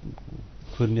गस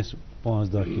फुरनिस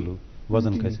 5-10 किलो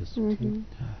वजन खसस।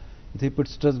 इथे पे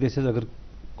स्ट्रेस गस अगर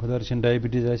खुदा रचन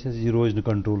डायबिटीज यह रोज न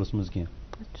कंट्रोलस मज कह।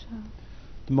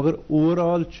 तो मगर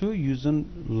ओवरऑल जन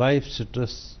लाइफ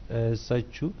स्ट्रेस एज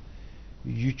सच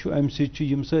यह अम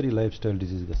सम सारी लाइफ स्टाइल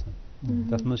डिजीज गसान,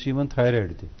 तथ मन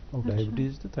थायराइड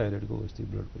डायबिटीज तो थायराइड गो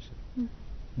ब्लड प्रेशर।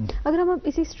 अगर हम अब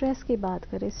इसी स्ट्रेस की बात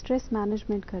करें, स्ट्रेस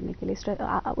मैनेजमेंट करने के लिए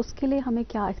उसके लिए हमें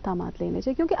क्या इक़दाम लेने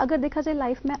चाहिए? क्योंकि अगर देखा जाए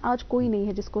लाइफ में आज कोई नहीं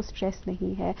है जिसको स्ट्रेस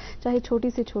नहीं है, चाहे छोटी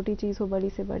से छोटी चीज़ हो बड़ी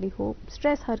से बड़ी हो,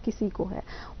 स्ट्रेस हर किसी को है।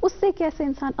 उससे कैसे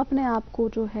इंसान अपने आप को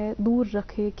जो है दूर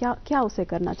रखे, क्या क्या उसे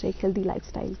करना चाहिए हेल्दी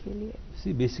लाइफस्टाइल के लिए?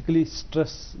 सी बेसिकली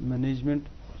स्ट्रेस मैनेजमेंट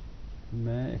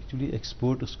मैं एक्चुअली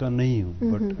एक्सपर्ट उसका नहीं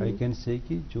हूँ, बट आई कैन से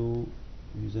कि जो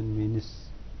मीनिस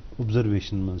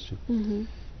ऑब्जर्वेशन में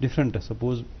डिफरेंट है।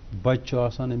 सपोज बच्चे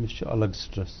आसान अमिस अलग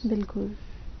स्ट्रेस, बिल्कुल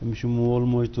अमिस मोल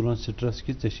मोज तुलान स्ट्रेस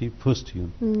कि ऐ फर्स्ट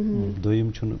यून दोम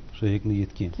सह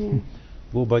हेत कह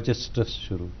गो बच्चस स्ट्रेस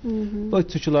शुरू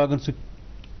अथ लागन सह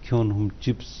खोन हम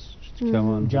चिप्स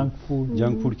खेवान जंक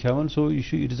फूड खेवान। सो यह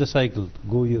इट इज अ साइकिल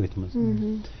गो यह अथ मज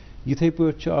इथे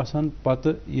पे पत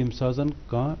यम साजन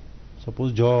कह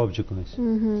सपोज जॉब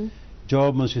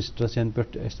जॉब मज स्ट्रेस यन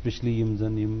पे स्पेशली यम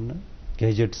जन यम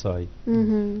गैजेट्स आय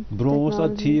ब्रो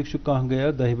ठीक कह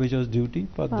गया 10 बजे ड्यूटी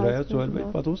पे द्राया 4 बजे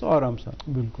पे आराम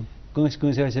सान। बिल्कुल कंस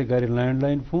गर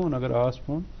लैंडलाइन फोन अगर आस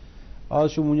फोन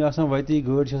आज वुन वती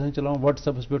गाड़ी चलान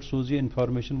व्हाट्सएपस पे सोज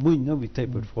इन्फॉर्मेशन वन न इथे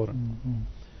पे फौरन।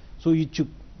 सो यह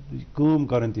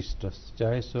कर स्ट्रेस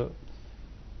चाहे सो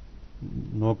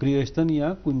नौकरी यस्तन या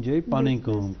कुन जाए पन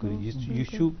कर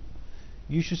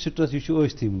यह स्ट्रेस यह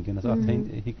वनकस अत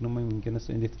हेक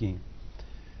वनकस अंदित कहें।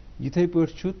 इथे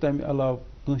पे तमे अलाव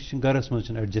गरस मज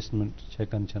एडजस्टमेंट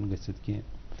हेकान कह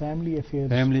फैमिली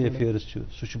अफेयर्स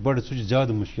सह बड़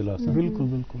ज्यादा मुश्किल बिल्कुल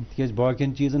बिल्कुल तक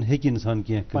बाकियन चीजन हे इंसान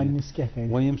कह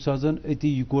वो यम साजन अति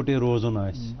इकोटे रोजन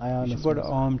बड़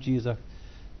आम चीज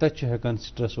तक हेकान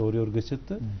स्ट्रेस और योर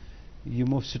गो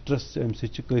यमो स्ट्रेस अम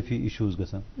काफी इशूज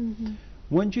गसान।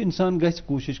 वन इंसान गस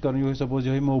कोशिश कर यो सपोज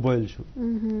यह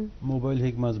मोबाइल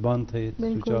हेक मज बंद थ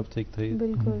स्विच ऑफ थे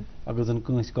अगर जन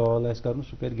कंस कॉल आस कर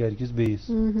सह कर गरकिस बेस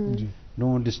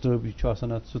डोंट डिस्टर्ब यह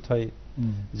सह थे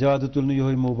ज्यादा तुल यो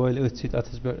मोबाइल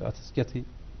अथस कथी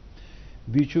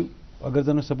बी अगर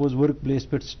जन सपोज वर्क प्लेस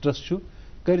पे स्ट्रेस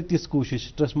कर तिस कोशिश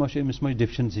स्ट्रेस मा अमिस मज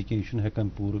डेफिशेंसी कह हेकान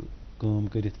पूर काम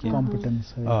कर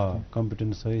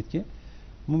कॉम्पिटेंस हाथ कह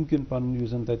मुमकिन पन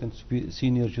तन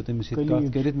सीनियर तमिस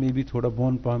कत कर मे बी थोड़ा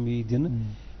बोन पहम यी दिन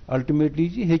अल्टीमेटली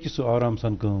हे सह आराम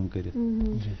सान काम कर।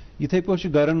 इथे पे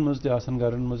गरन मज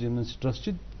गरन मज स्ट्रेस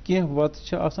कह वत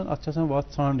अत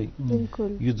वत ांड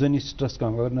युथ जन स्ट्रेस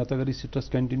कम अगर नत अगर स्ट्रेस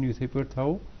कंटिन्यू इथे पे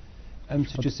थो अम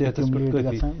सेहत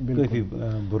काफी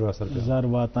बुरा असर जर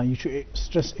वातान यह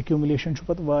स्ट्रेस एक्यूमुलेशन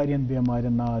पे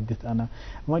बेमारियन नाद दित अना।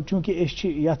 वह चूंकि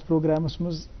यथ प्रोग्रामस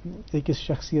मज अकिस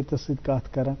शख्सियत सत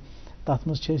कर तथ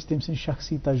मज तम सद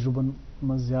शख्सी तजुर्बन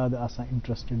मज ज्यादा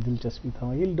इंटरेस्टेड दिलचस्पी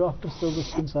थवान ये डॉक्टर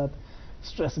सबस कुछ सात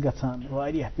स्ट्रेस गसान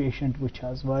पेशेंट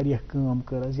वह काम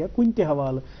कर या कुन ते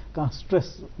हवाले कह स्ट्रेस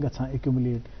गसान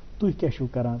एक्यूमुलेट तुह क्या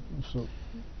करान सो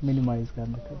मिनिमाइज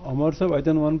करने? अमर साहब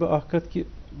अतन वन बह कत कि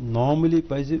नॉर्मली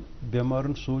पज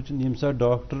बेमारन सोचन यम सात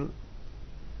डॉक्टर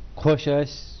खुश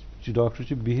आसि डॉक्टर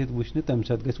छ बिहित वुचने तम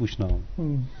साथ गस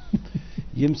वुचनावन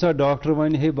यम सा डॉक्टर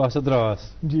वन हे बस द्रास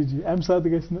जी जी अम साथ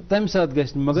गस न तम साथ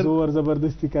गस मगर जोर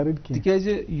जबरदस्ती करन की तिकाज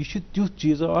यह छ त्युथ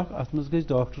चीज अख अत मज गस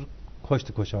डॉक्टर खुश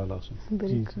तो खुशहाल आसन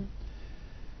बिल्कुल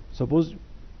सपोज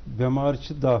बेमार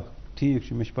छ 10 ठीक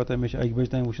छ मे पता मे 1 बजे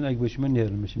ताम वुचन 1 बजे मे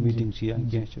नेरन मे मीटिंग छ या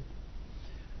क्या छ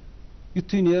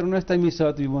युथु नेरन तमी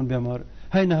साथ वन बेमार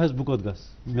है न हज बुकत गस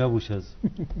मे वुच हज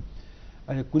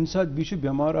अच्छा कुन साथ बी छ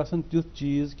बेमार आसन त्युथ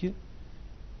चीज कि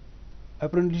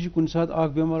अप्रेंटली कुन साथ आख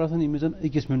बेमार आसन यम जन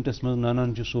 1 मिनटस मज नानान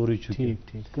छ सोरे छ ठीक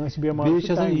ठीक कस बेमार बे छ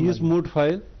आसन यस मोट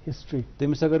फाइल हिस्ट्री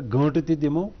तमिस अगर घंटे ते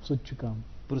दिमो सुच काम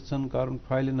प्रसन कारण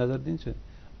फाइल नजर दिन छ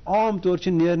आम तौर छ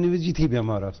नेरन विज यथी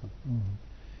बेमार आसन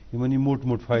यमन मोट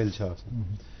मोट फाइल छ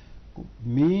आसन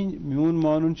म्यून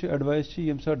मानुन छ एडवाइस छ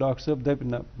यम सा डॉक्टर साहब दप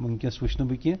न वंकस वुचन ब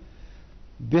के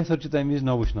बेहतर छ तम विज न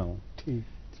वुचनाव ठीक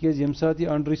तिकाज यम साथ ये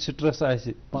अंडर स्ट्रेस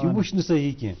आसे ये वुचन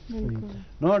सही के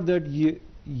नॉट दैट ये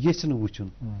यन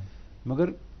वुचन मगर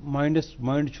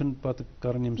माइंड छुन पत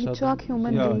करन यम साथ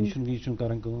या ये छुन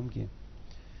करन काम के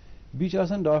बीच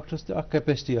आसन डॉक्टर्स ते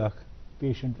कैपेसिटी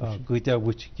पेशेंट कत्या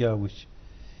वुच क्या वुच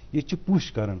ये छ पुश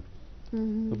करन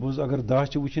सपोज अगर 10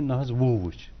 छ वुचन न हज 20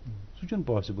 वुच सु छन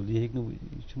पॉसिबल ये हेक न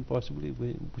छन पॉसिबल ये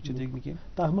वुचन हेक न के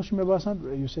तथ मस मे बासान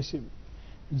use us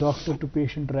doctor to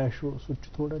patient ratio सु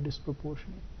थोड़ा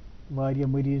डिस्प्रोपोर्शनेट वारिया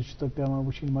मरीज तो पेवान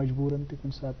वुचन मजबूरन ते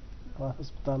कुन साथ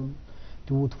अस्पताल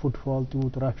तूत फुटफॉल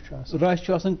तूत रश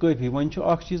काफी वन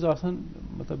अख चीज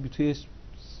मतलब युथे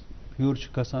हूर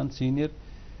गसान सीनियर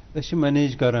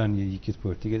मैनेज करान ये कित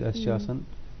पे तिकाज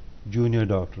जूनियर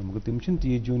डॉक्टर मगर तम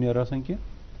तीज जूनियर आसान कह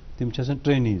तम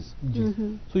ट्रेनीज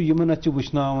सो यमन अत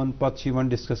वुचनावन पे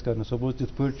डिस्कस कर सपोज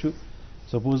तिथ पे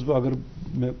सपोज अगर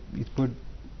मे इत पे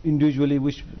इंडिविजुअली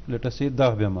वुच लेटस से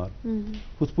 10 बेमार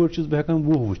हुथ पे बह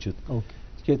 20 वुचित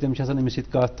क्या तम अमिस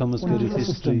कत थमस कर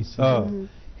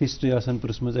हिस्ट्री आसान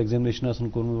पृछम एग्जामिनेशन आसान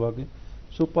कोर्मुत वाकई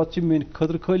सो पे मे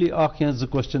खतर खाली अख या 2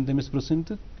 क्वेश्चन तमिस पृछन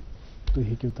तो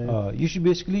यह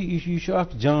बेसिकली यह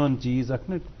जान चीज अख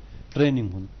न ट्रेनिंग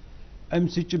हुन अम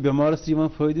बेमारस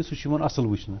फायदे सह असल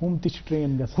वुचन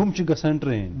हम गसान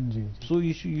ट्रेन सो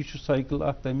यह साइकिल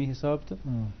अख तमी हिसाब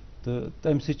तो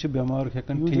तम बेमार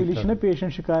हेकन ठीक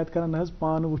पेशेंट शिकायत कर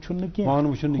पान वुचन पान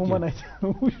वुचन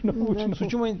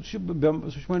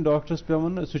सह डॉक्टर्स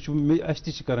पेवन सह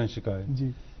कर शिकायत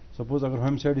सपोज अगर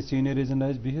हम साइड सीनियर एजेंट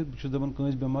आस बिहित बस दपान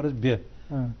कंस बेमारस बे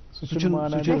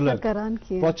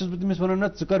पे तमिस वन ना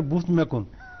कर बुथ मे कुन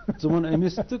वन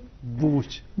अमिस तो बह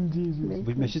वुच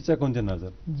मे कुन ते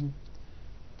नजर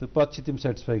तो पे तम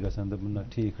सेटिस्फाई गसान ना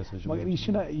ठीक मगर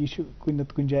यह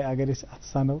कुन जाए अगर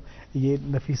सनो ये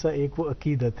नफीसा एक वो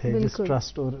अकीदत है जिस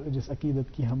ट्रस्ट और जिस अकीदत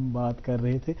की हम बात कर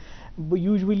रहे थे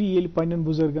यूजुअली ये पन्न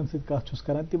बुजुर्गन सत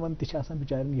कर तिमन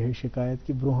बेचारन यही शिकायत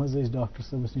कि ब्रोह डॉक्टर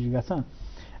सबस नश गसान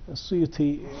सह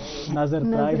युथी नजर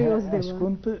त्राय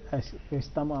कुन तो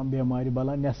तमाम बेमार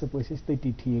बला नसप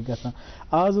तती ठीक गसान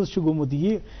आज गोमुत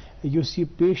ये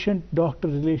पेशेंट डॉक्टर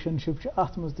रिलेशनशिप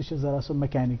अत मज जरा सो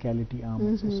मैकेनिकलिटी आम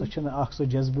सह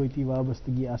जज्बाती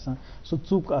वाबस्तगी सह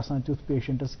चुक तुथ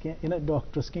पेशेंटस कह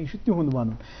डॉक्टरस कह तिहुंद वन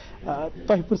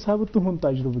तह पृछा बह तुहुंद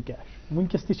तजुर्बह क्या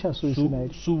वनकस सह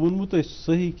वोनमु तह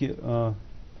सही कि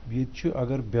ये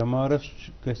अगर बेमारस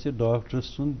गस डॉक्टर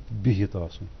सुन बिहित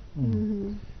आसन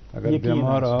अगर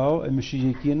बेमार आव अमिस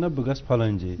यकीन ना बह गस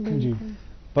फलान जाए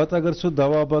पत अगर सह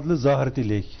दवा बदल जहर त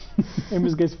लेख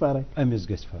अमिस गस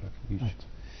फर्क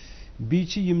बी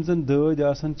यम जन दाद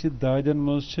आसान दादन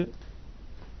मज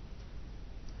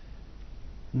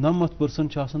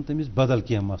 90% तमिस बदल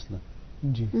कह मसल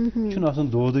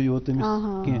दोद योत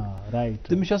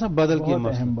तमिस बदल कह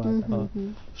मसल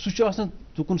सह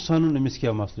तुकुन सन अमिस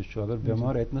क्या मसल अगर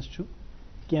बेमार अतनस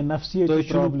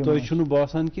तुम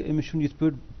बसान कि अमिस ये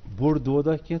बोड़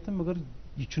दोदा कह मगर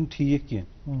यह ठीक कह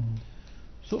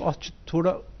सो अत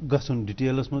थोड़ा गसन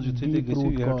डिटेलस मज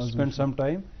स्पेंड सम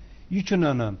टाइम यह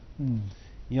नानान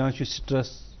या स्ट्रेस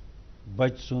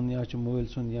बच सुन या मोल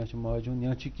सुन या माज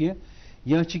कह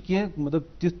मतलब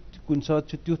तिथ कुन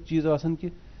सात तुथ चीज आसान कि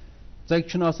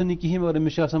चक आसान कहें मगर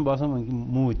अमिस बसान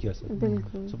मूद क्या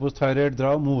सपोज थायराइड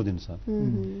द्राव मूद इंसान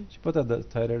पता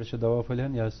थायराइड दवा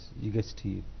फलहन यह गस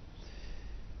ठीक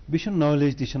बे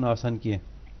नॉलेज तन आसान कह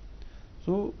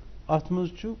सो अत मज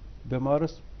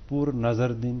बेमारस पूर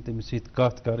नजर दिन तमिस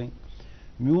कत कर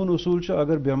मून उसूल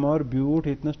अगर बेमार ब्यूट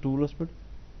ये टूलस पे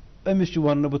अमिस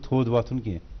वन बह थोद वथन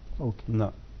कह ना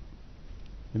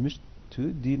अमिस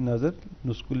दी नजर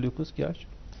नुस्कुल लिखस क्या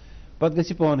पत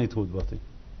गि पान थोद वथन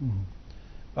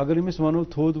अगर अमिस वनो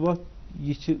थोद वथ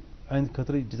यह अंद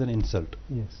खतर दिन insult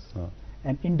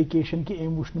an indication ki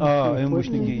aim wushnu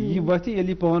یہ وتھِ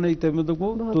ییٚلہِ پانے تمہِ دۄہ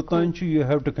گوٚو توٚتانۍ چھُ یوٗ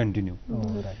ہیو ٹُو کنٹِنیو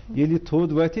ییٚلہِ یہِ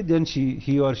تھوٚد وتھِ دین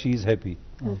ہی اور شی از ہیپی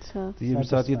تہٕ ییٚمہِ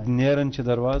ساتہٕ یہِ نیران چھِ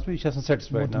دروازٕ پہ یہِ چھِ آسان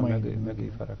سیٹسفایڈ نا مےٚ گٔے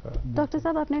فرق. ڈاکٹر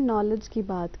صاحب آپ نے نالج کی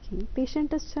بات کی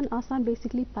پیشنٹس چھنہٕ آسان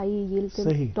بیسکلی پایی ییٚلہِ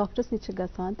تِم ڈاکٹرس نِش چھِ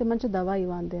گژھان تِمن چھِ دوا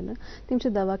یِوان دِنہٕ تِم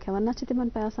چھِ دوا کھٮ۪وان نہ چھِ تِمن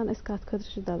پاے آسان أسۍ کتھ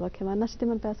خٲطرٕ چھِ دوا کھٮ۪وان نہ چھِ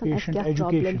تِمن پاے آسان اَسہِ کیٛاہ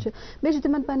پرابلم چھِ بیٚیہِ چھِ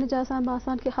تِمن پننہِ جایہِ آسان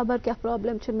باسان کہِ خبر کیٛاہ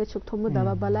پرابلم چھِ مےٚ چھُکھ تھوٚمُت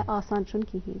دوا بلاے آسان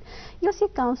چھُنہٕ کِہیٖنۍ. یۄس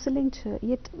یہ کاؤنسلنگ چھِ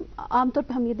ییٚتہِ عام طور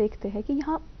پہ ہم یہ دیکھتے ہیں کہ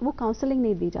یہاں وہ کاؤنسلنگ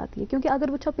نہیں دی جاتی ہے کیونکہ اگر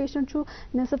وٕچھو پیشنٹ چھُ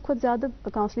نصف کھۄتہٕ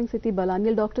زیادٕ کاؤنسلنگ سۭتی بلان ییٚلہِ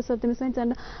ڈاکٹر صٲب تٔمِس وَنہِ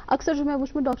ژےٚ اکثر چھُ مےٚ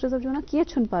وٕچھمُت ڈاکٹر صٲب چھُ وَنان کینٛہہ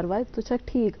چھُنہٕ پرواے ژٕ چھکھ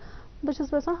ٹھیٖک بہٕ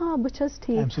چھس باسان ہاں بہٕ چھس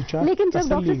ٹھیک لیکن جب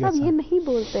ڈاکٹر صاحب یہ نہیں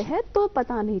بولتے ہیں تو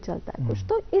پتہ نہیں چلتا ہے کچھ.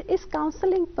 تو اس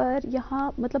کاؤنسلنگ پر یہاں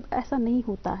مطلب ایسا نہیں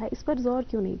ہوتا ہے اس پر زور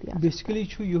کیوں نہیں دیا؟ بیسکلی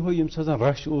چھُ یِہوے ییٚمہِ ساتہٕ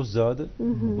رش اوس زیادٕ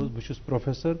بہٕ چھُس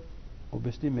پروفیسر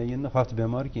اوبیسلی مےٚ یِن نہٕ 100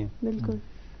 بٮ۪مار کینٛہہ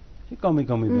بالکل کمٕے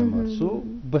بٮ۪مار سو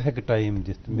بہٕ ہٮ۪کہٕ ٹایم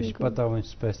دِتھ مےٚ چھِ پتہ وۄنۍ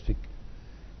سپیسفک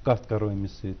کتھ کرو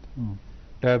أمِس سۭتۍ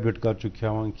ٹیبلِٹ کر چھُ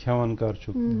کھٮ۪وان کر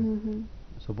چھُ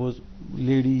سپوز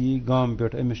لیڈی یی گامہٕ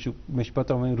پٮ۪ٹھ أمِس چھُ مےٚ چھِ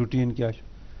پتہ وۄنۍ روٹیٖن کیٛاہ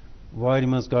چھُ وارِ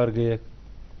منٛز کر گٔیکھ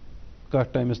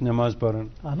کتھ ٹایمس نٮ۪ماز پران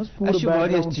اَسہِ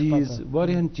چھِ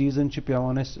واریاہن چیٖزن چھُ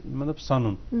پیٚوان اَسہِ مطلب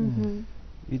سنُن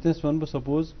ییٚتنس ونہٕ بہٕ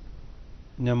سپوز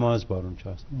نٮ۪ماز پرُن چھُ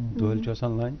آسان دۄہلہِ چھُ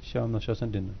آسان لنچ شامنس چھُ آسان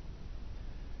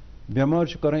ڈِنر بٮ۪مار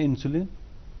چھُ کران انسولین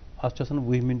اتھ چھُ آسان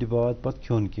 20 مِنٹہِ بعد پتہٕ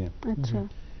کھیوٚن کینٛہہ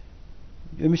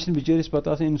أمِس چھِنہٕ بِچٲرِس پتہ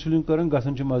آسان انسولین کران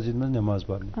گژھان چھُ مسجد منٛز نٮ۪ماز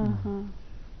پرنہِ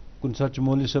کُنہِ ساتہٕ چھُ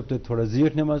مولوی صٲب تتہِ تھوڑا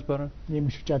زیٖٹھ نٮ۪ماز پران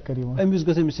أمِس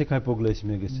گژھِ أمِس ہیٚکہِ ہا پوٚگلٲسۍ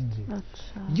مےٚ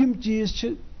گٔژھِتھ یِم چیٖز چھِ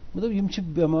مطلب یِم چھِ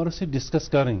بٮ۪مارس سۭتۍ ڈسکس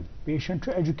کرٕنۍ پیشنٹ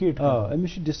چھُ ایجوکیٹ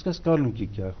أمِس چھُ ڈسکس کرُن کہِ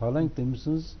کیٛاہ حالانکہِ تٔمۍ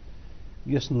سٕنٛز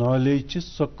یۄس نالیج چھِ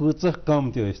سۄ کۭژاہ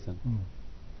کم تہِ ٲسۍتن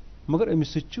مگر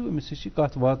أمِس سۭتۍ چھِ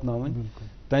کتھ واتناوٕنۍ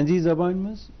تہنٛزی زبانہِ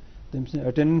منٛز تٔمۍ سٕنٛدِ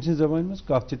اٹینڈنٹ سٕنٛزِ زبانہِ منٛز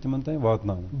کتھ چھِ تِمن تانۍ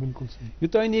واتناوٕنۍ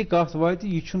یوٚتانۍ یہِ کتھ واتہِ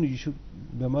یہِ چھُ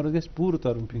بٮ۪مارس گژھِ پوٗرٕ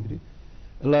ترُن فِکرِ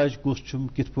علاج کُس چھُم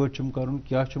کِتھ پٲٹھۍ چھُم کرُن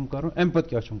کیٛاہ چھُم کرُن اَمہِ پتہٕ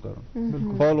کیٛاہ چھُم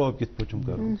کرُن فالو اپ کِتھ پٲٹھۍ چھُم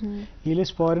کرُن. ییٚلہِ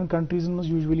أسۍ فارین کنٹریٖزن منٛز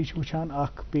یوٗجؤلی چھِ وٕچھان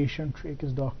اکھ پیشنٹ چھُ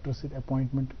أکِس ڈاکٹر سۭتۍ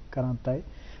اپوینٹمنٹ کران طے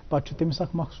پتہٕ چھُ تٔمِس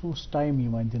اکھ مخصوٗص ٹایم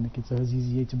یِوان دِنہٕ کہِ ژٕ حظ یی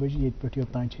ییٚژِ بجہِ ییٚتہِ پٮ۪ٹھ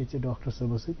یوٚتانۍ چھے ژےٚ ڈاکٹر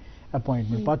صٲبس سۭتۍ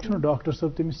اپوینٹمنٹ پتہٕ چھُنہٕ ڈاکٹر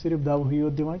صٲب تٔمِس صرف دوہٕے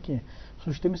یوت دِوان کینٛہہ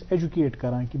سُہ چھُ تٔمِس ایجوکیٹ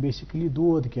کران کہِ بیسِکلی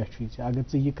دود کیٛاہ چھُے ژےٚ اگر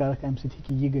ژٕ یہِ کرکھ امہِ سۭتۍ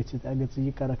ہیٚکہِ یہِ گٔژھِتھ اگر ژٕ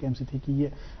یہِ کرکھ امہِ سۭتۍ ہیٚکہِ یہِ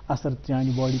اثر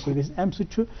چانہِ باڈی پٮ۪ٹھ گٔژھِتھ امہِ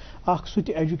سۭتۍ چھُ اکھ سُہ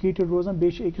تہِ ایجوکیٹڈ روزان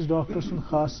بیٚیہِ چھُ أکِس ڈاکٹر سُنٛد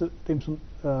خاص تٔمۍ سُنٛد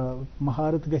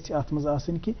مہارت گژھِ اتھ منٛز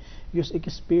آسٕنۍ کہِ یۄس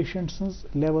أکِس پیشنٹ سٕنٛز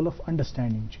لیول آف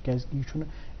انڈرسٹینڈنگ چھِ کیازِ کہِ یہِ چھُنہٕ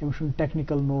أمِس چھُنہٕ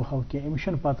ٹیکنِکل نو ہاو کینٛہہ أمِس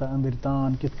چھنہٕ پتہ أنٛدٕرۍ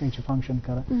تان کِتھ کٔنۍ چھِ فنکشن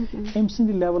کران أمۍ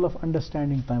سٕنٛدِ لیول آف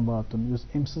انڈرسٹینڈنگ تام واتُن یُس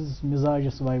أمۍ سٕنٛز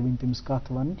مِزاجس وایوٕنۍ تٔمِس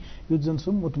کتھ ونٕنۍ یُتھ زن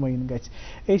سُہ مطمعین گژھِ.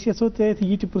 أسۍ یژھو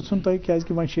یہِ تہِ پرژھُن تۄہہِ کیازِ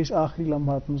کہِ وۄنۍ چھِ أسۍ آخری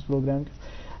لمحاتن منٛز پروگرام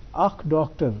اکھ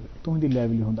ڈاکٹر تُہنٛدِ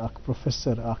لیولہِ ہُنٛد اکھ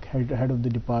پروفیسر اکھ ہیڈ آف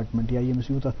د ڈپارٹمنٹ یا ییٚمِس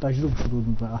یوٗتاہ تجرُبہٕ چھُ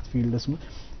روٗدمُت اتھ فیٖلڈس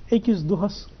منٛز أکِس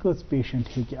دۄہس کٔژ پیشنٹ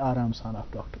ہیٚکہِ آرام سان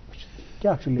اکھ ڈاکٹر وٕچھِتھ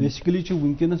کیٛاہ چھُ بیسکلی چھُ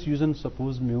وٕنکیٚنس یُس زن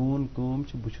سپوز میون کٲم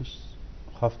چھِ بہٕ چھُس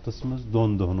ہفتس منٛز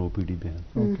 2 دۄہن او پی ڈی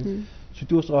بیٚہوان سُہ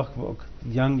تہِ اوس اکھ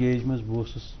ینگ ایج منٛز بہٕ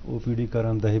اوسُس او پی ڈی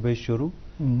کران 10 بجہِ شروٗع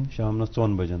شامنس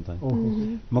 4 بجن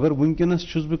تانۍ مگر وٕنکیٚنس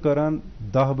چھُس بہٕ کران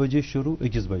 10 بجے شروٗع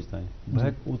 1 بجہِ تانۍ بہٕ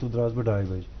ہٮ۪کہٕ اوترٕ درٛاس بہٕ 2:30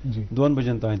 بجہِ 2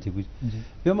 بجن تانۍ تہِ وٕچھِ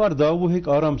بٮ۪مار داوٕ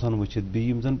ہیٚکہِ آرام سان وٕچھِتھ بیٚیہِ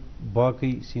یِم زن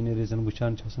باقٕے سیٖنریٖزن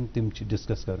وٕچھان چھِ آسان تِم چھِ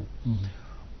ڈسکس کرٕنۍ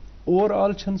اوور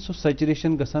آل چھنہٕ سُہ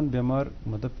سیچریشن گژھان بٮ۪مار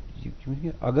مطلب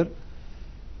اگر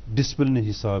ڈسپلنہٕ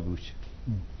حساب وٕچھِ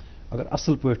اگر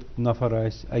اصل پٲٹھۍ نفر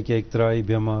آسہِ اکہِ ترٛایہِ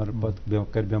بٮ۪مار پتہٕ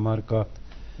کرِ بٮ۪مار کتھ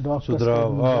سُہ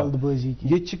درٛاو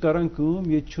ییٚتہِ چھِ کران کٲم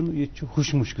ییٚتہِ چھُ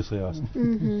ہُش مُشکٕسٕے آسان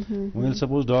وۄنۍ ییٚلہِ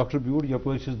سپوز ڈاکٹر بیوٗٹھ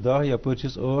یپٲرۍ چھِس 10 یپٲرۍ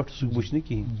چھِس 8 سُہ وٕچھِ نہٕ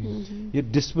کِہینۍ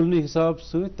ییٚتہِ ڈسپلنہٕ حساب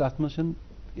سۭتۍ تتھ منٛز چھنہٕ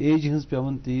ایجہِ ہٕنٛز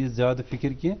پیٚوان تیٖژ زیادٕ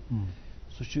فِکر کینٛہہ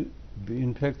سُہ چھُ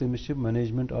انفیکٹ تٔمِس چھِ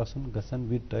مینیجمنٹ آسان گژھان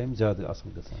وِد ٹایم زیادٕ اصل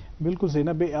گژھان بالکل صحیح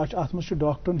نہ بیٚیہِ اتھ منٛز چھُ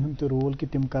ڈاکٹرن ہُنٛد تہِ رول کہِ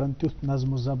تِم کرن تیُتھ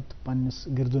نظم و ضبط پننِس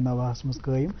گِردو نواہس منٛز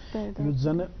قٲیِم یُتھ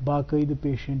زن باقٲعدٕ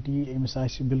پیشنٹ یی أمِس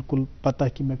آسہِ بالکل پتہ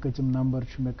کہِ مےٚ کۭژِم نمبر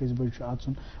چھُ مےٚ کٔژِ بجہِ چھُ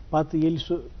اژُن پتہٕ ییٚلہِ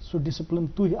سُہ ڈسپلن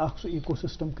تُہۍ اکھ سُہ ایٖکو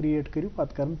سسٹم کریٹ کٔرِو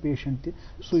پتہٕ کرن پیشنٹ تہِ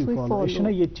سُے فالو أسۍ چھِنہ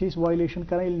ییٚتہِ چھِ أسۍ وایلیشن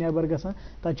کران ییٚلہِ نٮ۪بر گژھان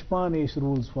تتہِ چھِ پانے أسۍ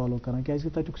روٗلز فالو کران کیازِ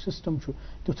کہِ تتیُک سسٹم چھُ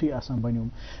تیُتھُے آسان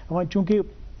بنیومُت وۄنۍ چوٗنکہِ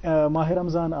ماہِ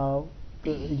رمضان آو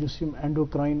تہٕ یُس یِم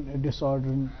اینڈوکراین ڈِس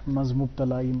آرڈرن منٛز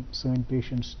مُبتلا یِم سٲنۍ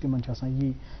پیشنٹس تِمن چھِ آسان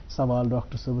یی سوال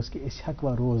ڈاکٹر صٲبس کہِ أسۍ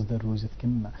ہٮ۪کوا روزدر روٗزِتھ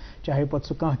کِنہٕ نہ چاہے پتہٕ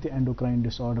سُہ کانٛہہ تہِ اینڈوکراین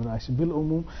ڈِس آرڈر آسہِ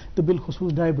بالعموٗم تہٕ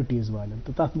بالخصوٗص ڈایبٹیٖز والٮ۪ن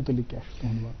تہٕ تتھ مُتعلق کیٛاہ چھُ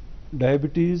تُہُنٛد وَنُن؟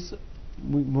 ڈایبٹیٖز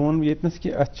بہٕ وَنہٕ ییٚتنس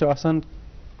کہِ اَتھ چھُ آسان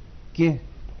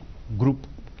کینٛہہ گرُپ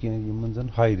کینٛہہ یِمن زن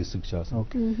ہاے رِسک چھِ آسان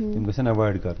تِم گژھن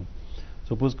ایوایڈ کرٕنۍ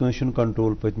سپوز کٲنٛسہِ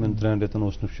کنٹرول پٔتمٮ۪ن 3 رٮ۪تن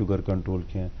اوس نہٕ شُگر کنٹرول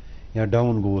کینٛہہ یا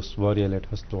ڈاوُن گوٚوُس واریاہ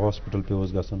لٹہِ ہاسپٹل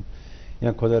پیوٚوُس گژھُن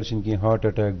یا خۄدا رٔچھِنۍ کینٛہہ ہارٹ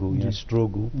اٹیک گوٚو یا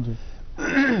سٹروک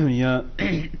گوٚو یا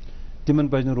تِمن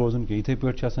پزِ نہٕ روزُن کینٛہہ. یِتھٕے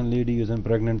پٲٹھۍ چھِ آسان لیڈی یُس زن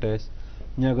پریگننٹ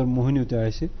آسہِ یا اگر موہنیوٗ تہِ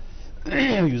آسہِ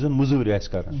یُس زن موٚزوٗرۍ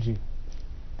آسہِ کران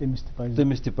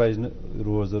تٔمِس تہِ پزِ نہٕ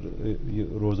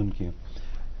روزُن کینٛہہ.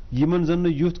 یِمن زن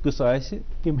نہٕ یُتھ قٕصہٕ آسہِ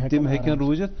تِم ہیٚکن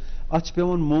روٗزِتھ. اتھ چھِ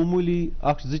پیٚوان معموٗلی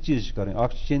 2 چیٖز چھِ کرٕنۍ.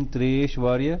 اکھ چھِ چیٚنۍ تریش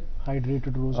واریاہ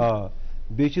ہایڈریٹڈ روزُن. آ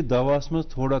بیٚیہِ چھِ دواہس منٛز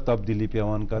تھوڑا تبدیٖلی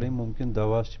پیٚوان کرٕنۍ. مُمکِن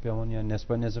دوا چھِ پیٚوان یا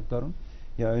نٮ۪صفا نٮ۪صف کرُن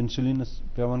یا انسولینس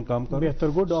پیٚوان کم کرُن. بہتر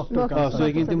گوٚو ڈاکٹر سُہ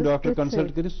ہیٚکن تِم ڈاکٹر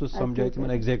کنسلٹ کٔرِتھ سُہ سمجھایہِ تِمن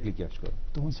ایگزیکٹلی کیاہ چھُ کرُن.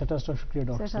 تُہُنٛد سٮ۪ٹھاہ شُکریہ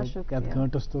ڈاکٹر صٲب. یتھ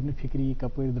گٲنٛٹس توٚر نہٕ فِکری یہِ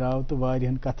کپٲرۍ درٛاو تہٕ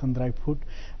واریاہن کتھن درٛاے پھُٹ.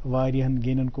 واریاہن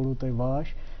گینن کوٚروٕ تۄہہِ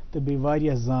واش تہٕ بیٚیہِ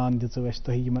واریاہ زان دِژٕو اَسہِ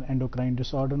تۄہہِ یِمن اینڈوکراین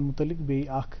ڈِس آرڈرن مُتعلق. بیٚیہِ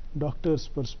اکھ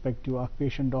ڈاکٹٲرٕس پٔرسپیکٹِو اکھ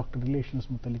پیشنٹ ڈاکٹر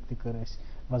رِلیشنس مُتعلق تہِ کٔر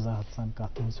اَسہِ وضاحت سان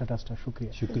کتھ. تُہُنٛد سٮ۪ٹھاہ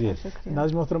شُکریہ. شُکریہ.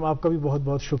 ناظرین محترم آپ کا بھی بہت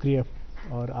بہت شکریہ.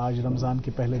 اور آج رمضان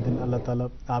کے پہلے دن اللہ تعالیٰ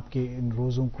آپ کے ان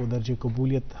روزوں کو درجہ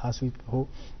قبولیت حاصل ہو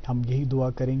ہم یہی دعا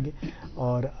کریں گے.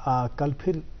 اور کل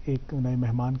پھر ایک نئے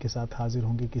مہمان کے ساتھ حاضر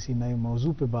ہوں گے, کسی نئے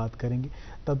موضوع پہ بات کریں گے.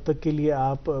 تب تک کے لیے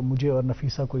آپ مجھے اور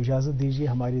نفیسہ کو اجازت دیجیے.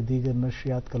 ہماری دیگر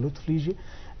نشریات کا لطف لیجیے.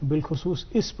 بالخصوص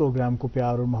اس پروگرام کو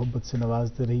پیار اور محبت سے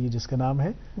نوازتے رہیے جس کا نام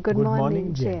ہے گڈ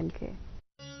مارننگ JNK.